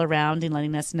James is still around and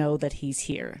letting us know that he's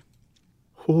here.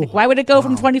 Like, why would it go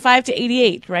from 25 to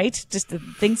 88, right? Just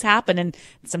things happen, and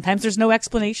sometimes there's no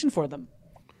explanation for them.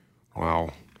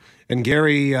 Wow. And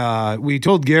Gary, we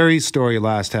told Gary's story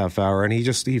last half hour, and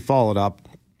he followed up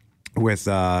with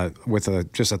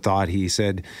just a thought. He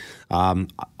said,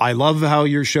 I love how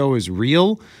your show is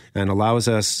real and allows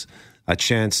us a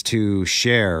chance to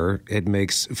share. It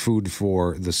makes food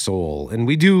for the soul. And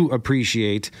we do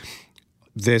appreciate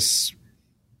this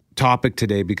topic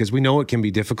today because we know it can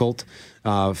be difficult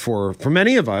for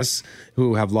many of us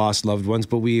who have lost loved ones,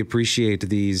 but we appreciate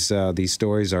these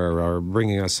stories are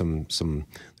bringing us some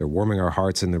they're warming our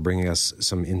hearts and they're bringing us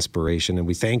some inspiration. And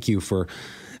we thank you for,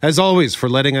 as always, for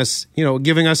letting us,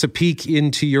 giving us a peek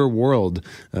into your world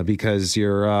because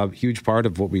you're a huge part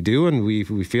of what we do. And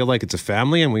we feel like it's a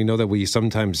family. And we know that we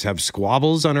sometimes have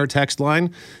squabbles on our text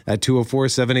line at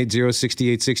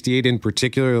 204-780-6868. In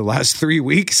particular, the last 3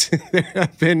 weeks, there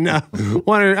have been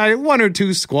one or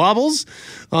two squabbles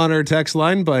on our text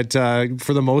line. But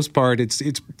for the most part, it's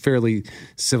fairly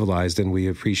civilized. And we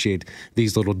appreciate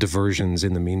these little diversions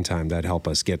in the meantime that help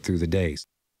us get through the days.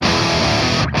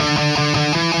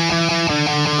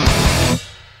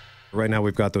 Right now,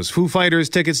 we've got those Foo Fighters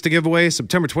tickets to give away,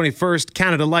 September 21st,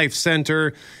 Canada Life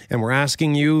Centre, and we're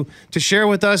asking you to share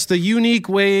with us the unique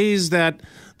ways that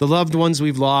the loved ones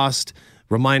we've lost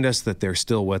remind us that they're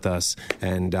still with us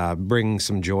and bring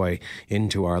some joy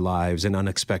into our lives in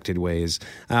unexpected ways.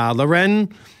 Lana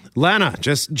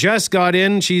just got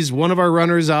in. She's one of our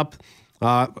runners-up.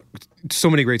 So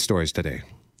many great stories today.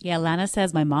 Yeah, Lana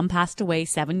says, my mom passed away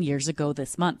 7 years ago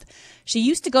this month. She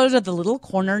used to go to the little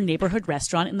corner neighborhood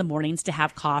restaurant in the mornings to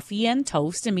have coffee and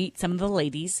toast and meet some of the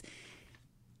ladies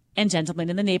and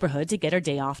gentlemen in the neighborhood to get her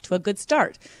day off to a good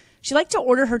start. She liked to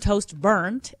order her toast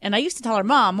burnt, and I used to tell her,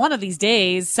 Mom, one of these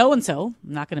days, so-and-so,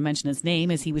 I'm not going to mention his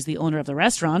name as he was the owner of the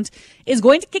restaurant, is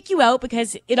going to kick you out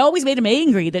because it always made him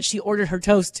angry that she ordered her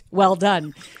toast well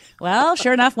done. Well,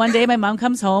 sure enough, one day my mom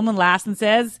comes home and laughs and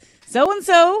says,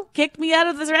 so-and-so kicked me out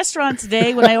of this restaurant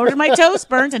today when I ordered my toast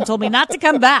burnt and told me not to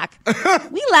come back.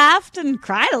 We laughed and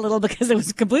cried a little because it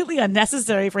was completely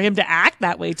unnecessary for him to act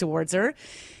that way towards her.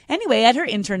 Anyway, at her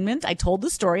internment, I told the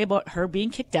story about her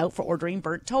being kicked out for ordering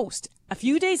burnt toast. A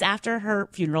few days after her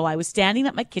funeral, I was standing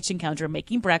at my kitchen counter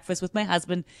making breakfast with my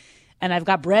husband, and I've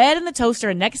got bread in the toaster,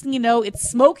 and next thing you know,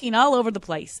 it's smoking all over the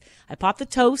place. I pop the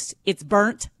toast. It's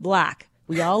burnt black.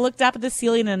 We all looked up at the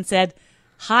ceiling and said,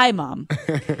 "Hi, Mom."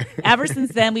 Ever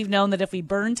since then, we've known that if we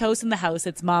burn toast in the house,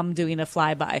 it's Mom doing a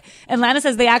flyby. And Lana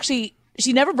says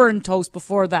she never burned toast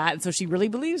before that. And so she really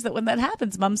believes that when that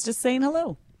happens, Mom's just saying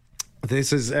hello.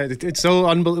 This is it's so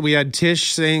unbelievable. We had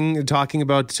Tish talking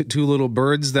about two little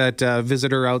birds that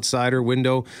visit her outside her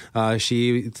window.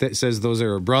 She says those are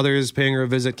her brothers paying her a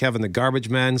visit. Kevin the garbage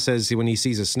man says when he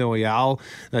sees a snowy owl,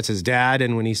 that's his dad,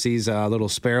 and when he sees a little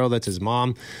sparrow, that's his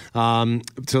mom.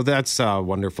 So that's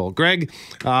wonderful. Greg,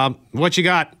 what you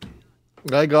got?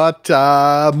 I got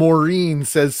Maureen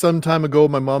says some time ago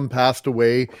my mom passed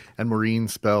away, and Maureen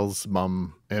spells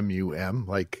mum M-U-M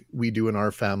like we do in our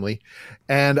family.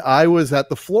 And I was at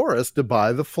the florist to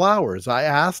buy the flowers. I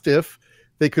asked if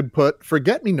they could put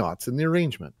forget-me-nots in the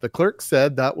arrangement. The clerk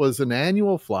said that was an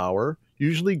annual flower,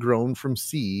 usually grown from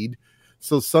seed,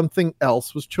 so something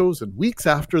else was chosen. Weeks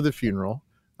after the funeral,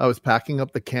 I was packing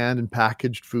up the canned and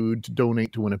packaged food to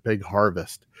donate to Winnipeg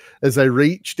Harvest. As I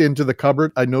reached into the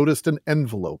cupboard, I noticed an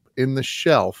envelope in the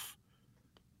shelf.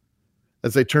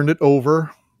 As I turned it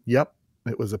over, yep,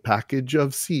 it was a package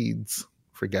of seeds.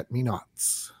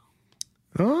 Forget-me-nots.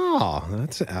 Oh,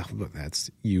 that's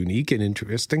unique and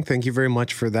interesting. Thank you very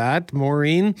much for that,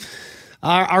 Maureen.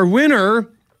 Our winner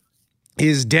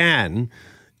is Dan.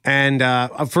 And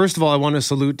first of all, I want to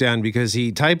salute Dan because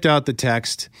he typed out the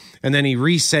text and then he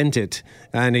resent it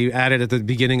and he added at the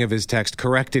beginning of his text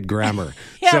corrected grammar.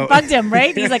 It bugged him,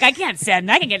 right? He's like, I can't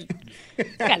send. I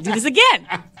got to do this again.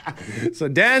 So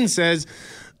Dan says,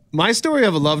 my story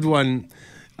of a loved one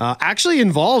actually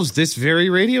involves this very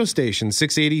radio station,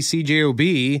 680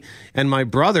 CJOB, and my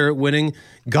brother winning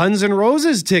Guns N'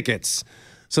 Roses tickets.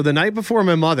 So the night before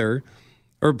my brother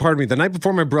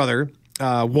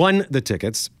won the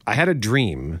tickets, I had a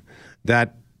dream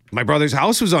that my brother's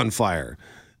house was on fire.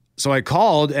 So I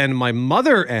called and my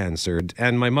mother answered,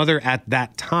 and my mother at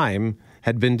that time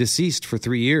had been deceased for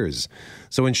 3 years.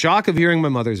 So in shock of hearing my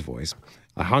mother's voice,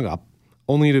 I hung up,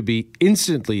 only to be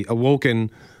instantly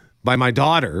awoken by my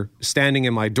daughter standing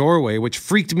in my doorway, which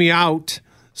freaked me out.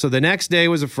 So the next day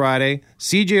was a Friday.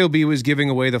 CJOB was giving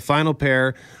away the final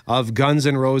pair of Guns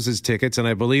N' Roses tickets, and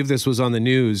I believe this was on the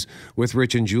news with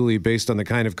Rich and Julie based on the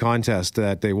kind of contest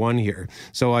that they won here.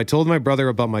 So I told my brother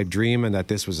about my dream and that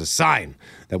this was a sign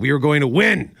that we were going to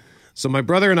win. So my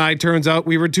brother and I, turns out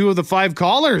we were 2 of the 5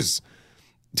 callers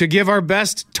to give our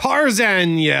best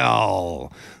Tarzan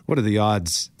yell. What are the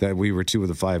odds that we were 2 of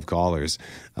the 5 callers?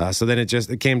 So then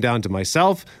it came down to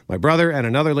myself, my brother, and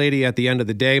another lady at the end of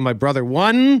the day. My brother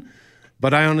won,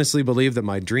 but I honestly believe that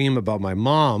my dream about my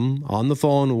mom on the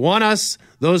phone won us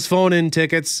those phone-in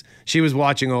tickets. She was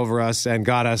watching over us and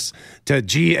got us to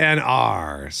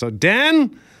GNR. So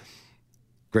Dan,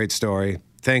 great story.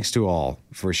 Thanks to all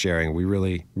for sharing. We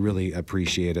really, really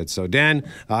appreciate it. So Dan,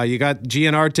 you got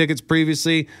GNR tickets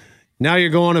previously. Now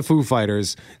you're going to Foo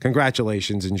Fighters.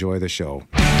 Congratulations. Enjoy the show.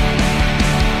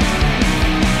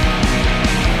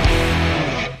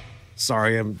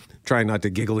 Sorry, I'm trying not to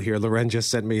giggle here. Loren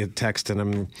just sent me a text and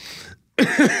I'm...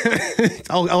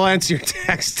 I'll answer your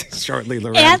text shortly,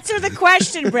 Loren. Answer the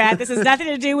question, Brad. This has nothing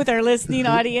to do with our listening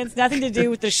audience, nothing to do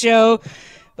with the show.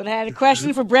 But I had a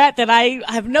question for Brett that I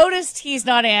have noticed he's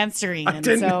not answering.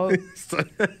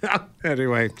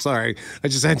 Anyway, sorry. I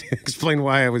just had to explain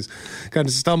why I was kind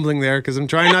of stumbling there because I'm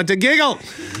trying not to giggle.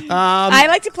 I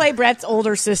like to play Brett's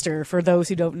older sister, for those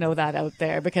who don't know that out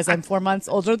there, because I'm 4 months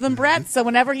older than Brett. So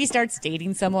whenever he starts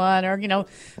dating someone or,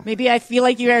 maybe I feel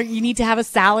like you need to have a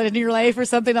salad in your life or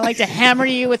something, I like to hammer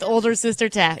you with older sister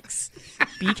texts.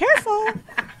 Be careful.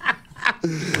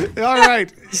 All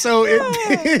right. So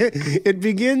it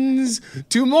begins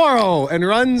tomorrow and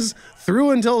runs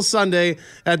through until Sunday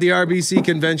at the RBC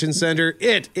Convention Center.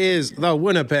 It is the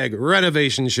Winnipeg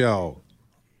Renovation Show.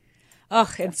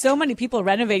 Oh, and so many people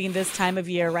renovating this time of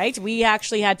year, right? We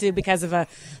actually had to, because of a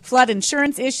flood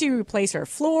insurance issue, replace our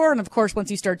floor. And of course,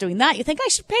 once you start doing that, you think I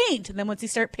should paint. And then once you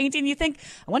start painting, you think,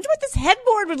 I wonder what this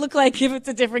headboard would look like if it's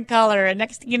a different color. And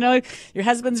next thing you know, your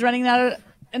husband's running out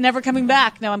and never coming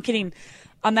back. No, I'm kidding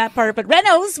on that part. But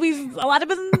renos,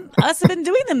 us have been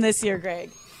doing them this year, Greg.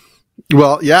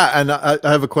 Well, yeah, and I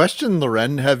have a question,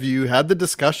 Loren. Have you had the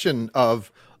discussion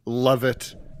of love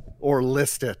it or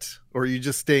list it, or are you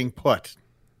just staying put?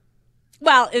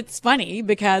 Well, it's funny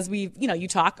because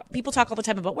people talk all the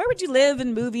time about where would you live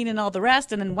and moving and all the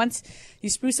rest. And then once you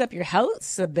spruce up your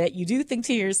house a bit, you do think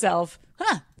to yourself,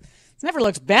 it's never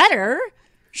looked better.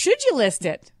 Should you list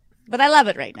it? But I love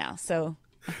it right now. So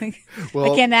I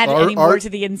can't add any more to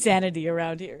the insanity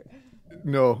around here.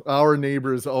 No, our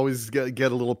neighbors always get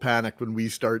a little panicked when we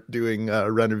start doing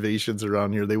renovations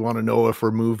around here. They want to know if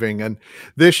we're moving. And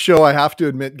this show, I have to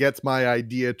admit, gets my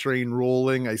idea train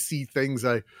rolling. I see things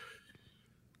I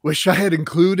wish I had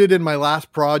included in my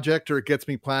last project, or it gets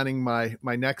me planning my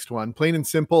next one. Plain and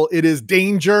simple, it is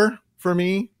danger for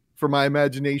me, for my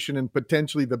imagination, and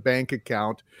potentially the bank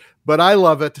account. But I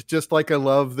love it, just like I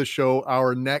love the show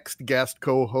our next guest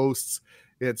co-hosts.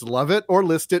 It's Love It or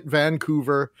List It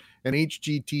Vancouver, an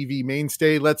HGTV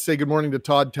mainstay. Let's say good morning to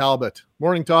Todd Talbot.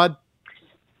 Morning, Todd.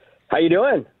 How you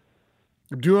doing?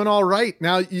 I'm doing all right.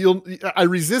 Now, I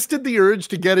resisted the urge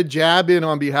to get a jab in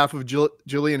on behalf of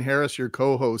Jillian Harris, your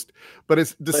co-host, but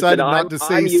it's decided not to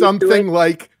say something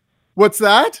like, what's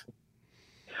that?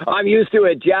 I'm used to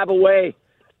it. Jab away.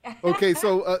 Okay,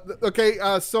 so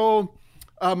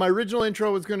my original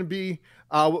intro was going to be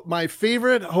my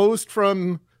favorite host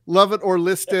from Love It or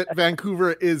List It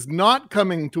Vancouver is not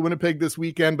coming to Winnipeg this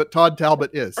weekend, but Todd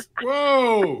Talbot is.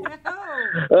 Whoa.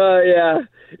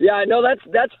 Yeah, no,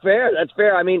 that's fair. That's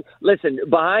fair. I mean, listen,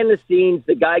 behind the scenes,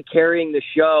 the guy carrying the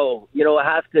show,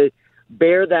 has to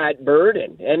bear that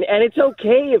burden. And it's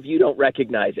okay if you don't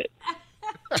recognize it.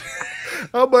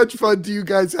 How much fun do you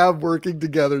guys have working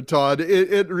together, Todd?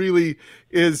 It really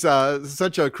is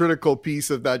such a critical piece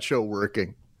of that show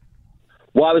working.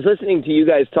 Well, I was listening to you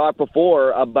guys talk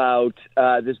before about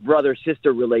this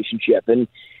brother-sister relationship, and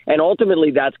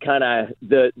ultimately that's kind of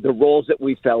the roles that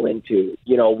we fell into.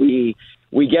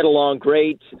 We get along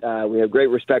great, we have great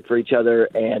respect for each other,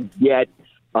 and yet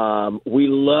we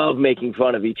love making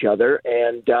fun of each other,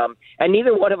 and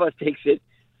neither one of us takes it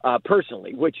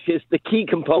personally, which is the key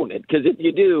component, because if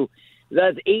you do,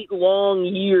 that's 8 long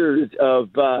years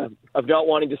of not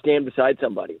wanting to stand beside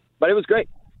somebody. But it was great.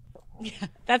 Yeah,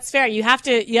 that's fair. You have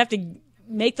to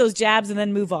make those jabs and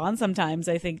then move on sometimes,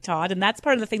 I think, Todd. And that's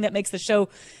part of the thing that makes the show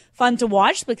fun to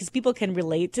watch, because people can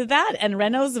relate to that. And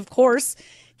renos, of course,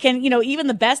 can, even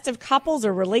the best of couples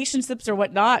or relationships or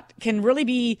whatnot can really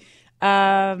be,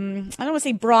 I don't want to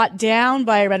say brought down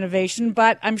by a renovation,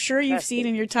 but I'm sure you've seen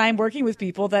in your time working with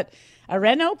people that a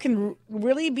reno can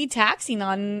really be taxing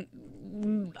on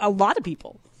a lot of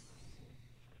people.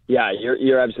 Yeah,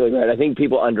 you're absolutely right. I think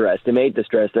people underestimate the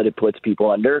stress that it puts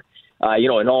people under. In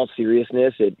all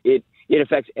seriousness, it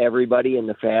affects everybody in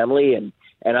the family, and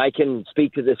I can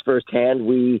speak to this firsthand.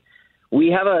 We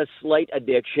have a slight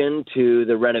addiction to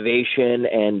the renovation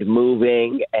and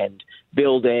moving and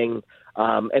building,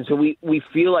 and so we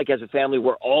feel like as a family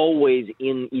we're always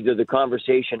in either the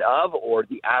conversation of or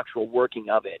the actual working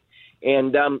of it,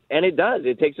 and it does.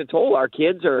 It takes a toll. Our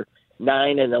kids are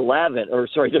 9 and 11, or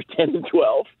sorry, they're 10 and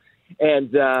 12.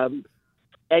 And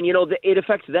it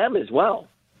affects them as well.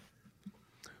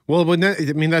 Well,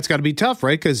 that's got to be tough,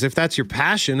 right? Because if that's your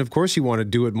passion, of course you want to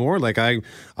do it more. Like I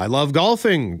love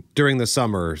golfing during the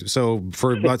summer. So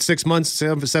for about 6 months,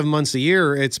 7 months a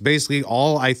year, it's basically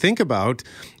all I think about.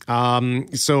 And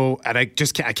I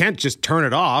can't just turn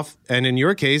it off. And in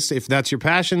your case, if that's your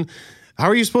passion, how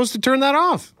are you supposed to turn that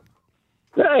off?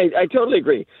 I totally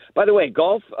agree. By the way,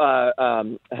 golf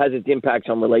has its impacts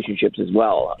on relationships as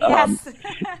well. Yes.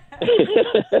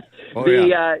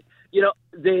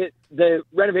 The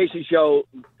renovation show,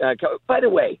 by the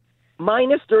way,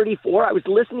 minus 34. I was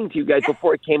listening to you guys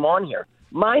before it came on here.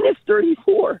 Minus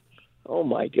 34. Oh,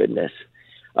 my goodness.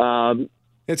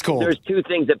 It's cold. There's 2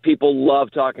 things that people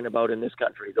love talking about in this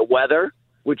country. The weather,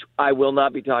 which I will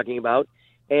not be talking about,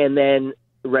 and then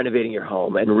renovating your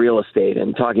home and real estate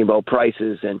and talking about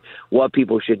prices and what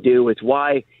people should do. It's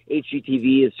why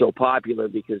HGTV is so popular,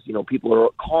 because, people are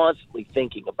constantly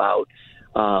thinking about,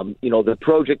 the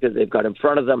project that they've got in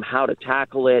front of them, how to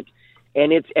tackle it.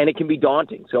 And it can be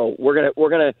daunting. So we're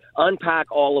going to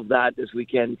unpack all of that this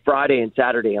weekend. Friday and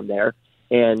Saturday I'm there,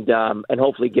 and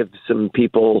hopefully give some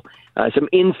people some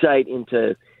insight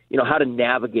into, how to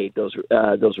navigate those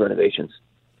renovations.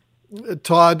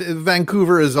 Todd,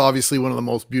 Vancouver is obviously one of the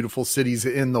most beautiful cities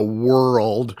in the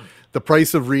world. The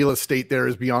price of real estate there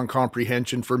is beyond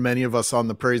comprehension for many of us on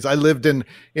the prairies. I lived in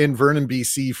Vernon,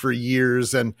 BC for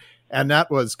years, and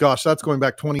that was, that's going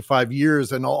back 25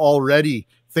 years, and already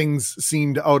things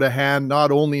seemed out of hand, not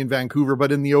only in Vancouver,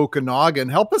 but in the Okanagan.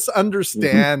 Help us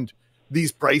understand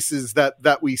these prices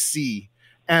that we see,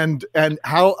 and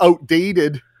how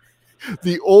outdated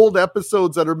the old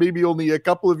episodes that are maybe only a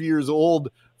couple of years old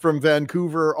from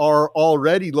Vancouver are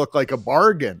already look like a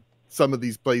bargain. Some of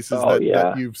these places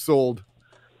that you've sold.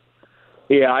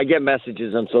 Yeah, I get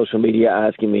messages on social media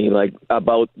asking me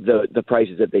about the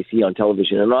prices that they see on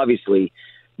television. And obviously,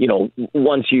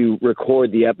 once you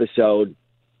record the episode,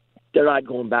 they're not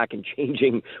going back and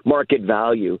changing market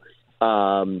value.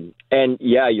 And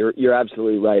yeah, you're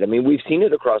absolutely right. I mean, we've seen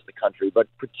it across the country, but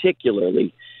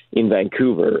particularly in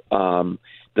Vancouver,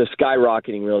 the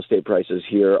skyrocketing real estate prices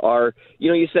here are,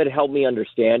 you said, help me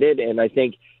understand it. And I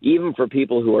think even for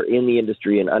people who are in the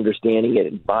industry and understanding it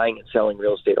and buying and selling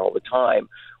real estate all the time,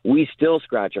 we still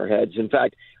scratch our heads. In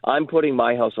fact, I'm putting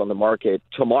my house on the market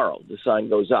tomorrow. The sign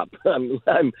goes up.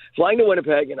 I'm flying to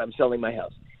Winnipeg and I'm selling my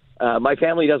house. My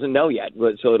family doesn't know yet,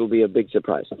 so it'll be a big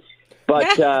surprise. But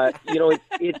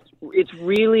it's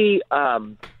really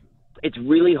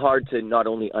hard to not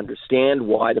only understand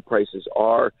why the prices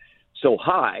are so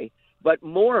high, but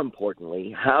more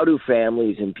importantly, how do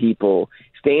families and people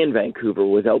stay in Vancouver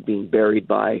without being buried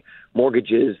by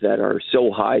mortgages that are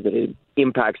so high that it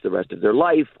impacts the rest of their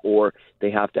life, or they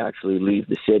have to actually leave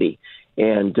the city?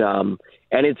 And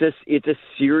it's a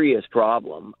serious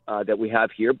problem that we have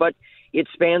here, but it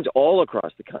spans all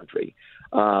across the country.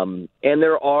 And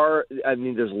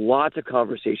there's lots of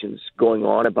conversations going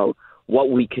on about what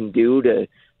we can do to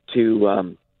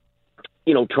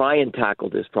try and tackle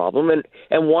this problem.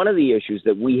 And one of the issues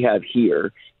that we have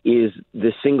here is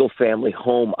the single family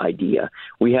home idea.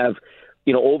 We have,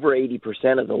 over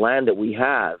 80% of the land that we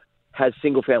have has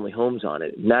single family homes on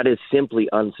it. And that is simply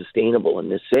unsustainable in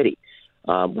this city.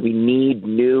 We need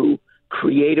new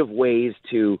creative ways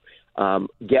to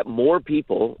get more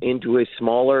people into a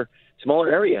smaller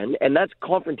area. And that's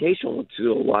confrontational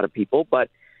to a lot of people. But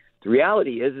the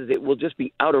reality is it will just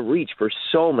be out of reach for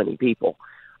so many people.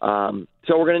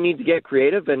 So we're going to need to get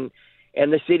creative, and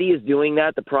the city is doing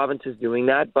that, the province is doing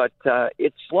that, but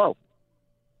it's slow.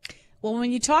 Well,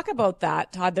 when you talk about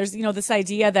that, Todd, there's this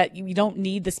idea that you don't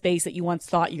need the space that you once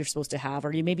thought you're supposed to have,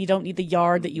 or you maybe don't need the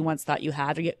yard that you once thought you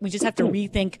had, or we just have to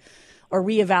rethink or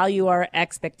reevaluate our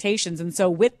expectations. And so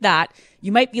with that,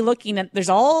 you might be looking at, there's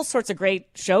all sorts of great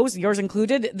shows, yours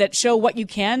included, that show what you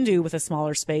can do with a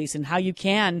smaller space and how you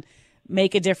can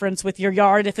make a difference with your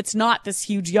yard. If it's not this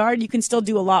huge yard, you can still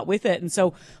do a lot with it. And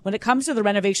so when it comes to the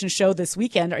renovation show this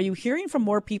weekend, are you hearing from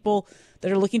more people that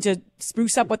are looking to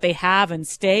spruce up what they have and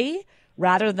stay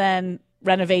rather than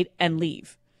renovate and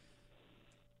leave?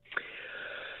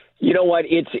 You know what?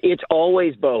 It's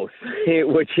always both,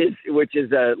 which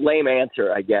is a lame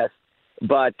answer, I guess.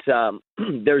 But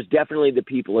there's definitely the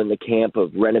people in the camp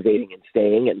of renovating and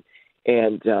staying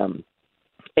and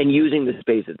using the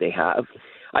space that they have.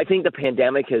 I think the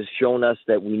pandemic has shown us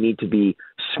that we need to be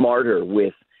smarter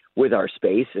with our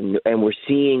space, and we're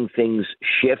seeing things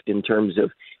shift in terms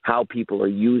of how people are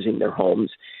using their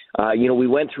homes. We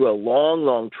went through a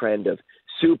long trend of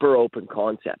super open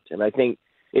concept, and I think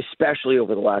especially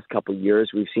over the last couple of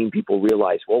years, we've seen people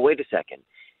realize, well, wait a second,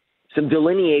 some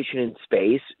delineation in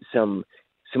space, some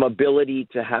ability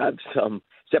to have some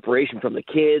separation from the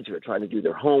kids who are trying to do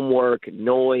their homework,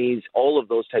 noise, all of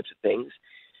those types of things.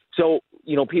 So,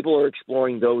 people are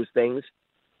exploring those things.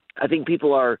 I think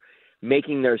people are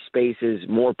making their spaces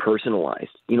more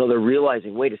personalized. They're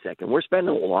realizing, wait a second, we're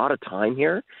spending a lot of time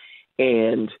here,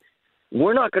 and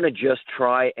we're not going to just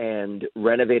try and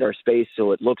renovate our space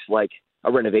so it looks like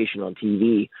a renovation on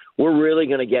TV. We're really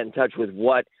going to get in touch with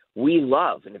what we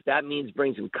love. And if that means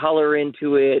bring some color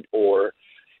into it, or,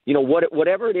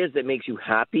 whatever it is that makes you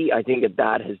happy, I think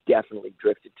that has definitely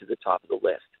drifted to the top of the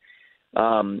list.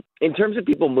 In terms of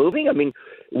people moving, I mean,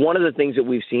 one of the things that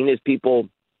we've seen is people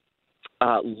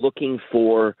looking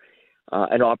for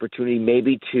an opportunity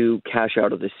maybe to cash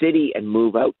out of the city and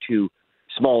move out to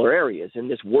smaller areas. And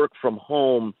this work from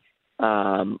home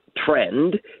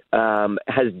trend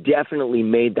has definitely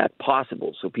made that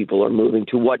possible. So people are moving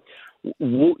to what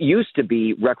used to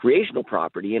be recreational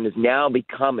property and is now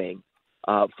becoming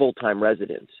full-time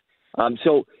residence.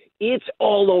 So it's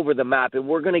all over the map, and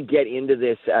we're going to get into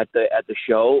this at the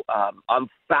show. I'm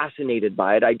fascinated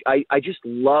by it. I just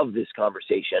love this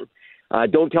conversation.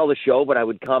 Don't tell the show, but I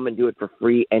would come and do it for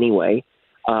free anyway.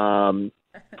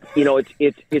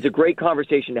 It's a great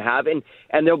conversation to have, and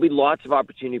there'll be lots of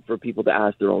opportunity for people to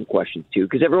ask their own questions too,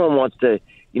 because everyone wants to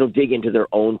dig into their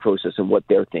own process and what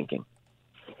they're thinking.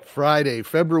 Friday,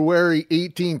 February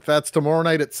 18th. That's tomorrow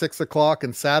night at 6 o'clock,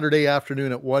 and Saturday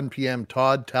afternoon at 1 p.m.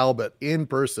 Todd Talbot in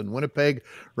person, Winnipeg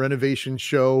Renovation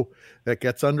Show that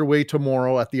gets underway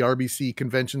tomorrow at the RBC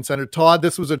Convention Center. Todd,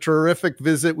 this was a terrific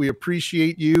visit. We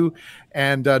appreciate you,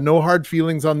 and no hard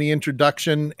feelings on the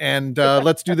introduction. And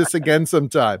let's do this again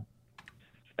sometime.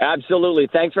 Absolutely.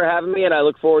 Thanks for having me, and I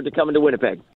look forward to coming to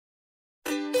Winnipeg.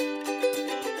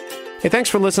 Hey,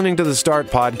 thanks for listening to the Start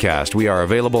Podcast. We are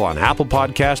available on Apple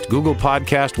Podcast, Google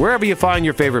Podcast, wherever you find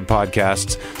your favorite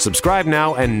podcasts. Subscribe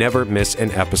now and never miss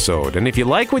an episode. And if you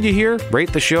like what you hear,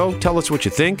 rate the show, tell us what you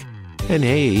think. And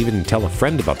hey, even tell a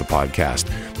friend about the podcast.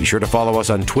 Be sure to follow us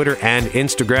on Twitter and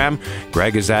Instagram.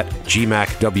 Greg is at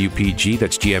GMACWPG.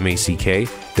 That's GMACK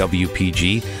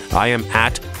WPG. I am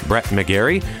at Brett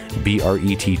McGarry,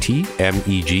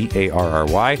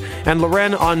 BRETTMEGARRY. And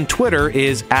Loren on Twitter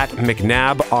is at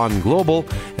McNabb on Global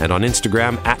and on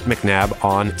Instagram at McNabb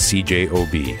on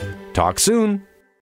CJOB. Talk soon.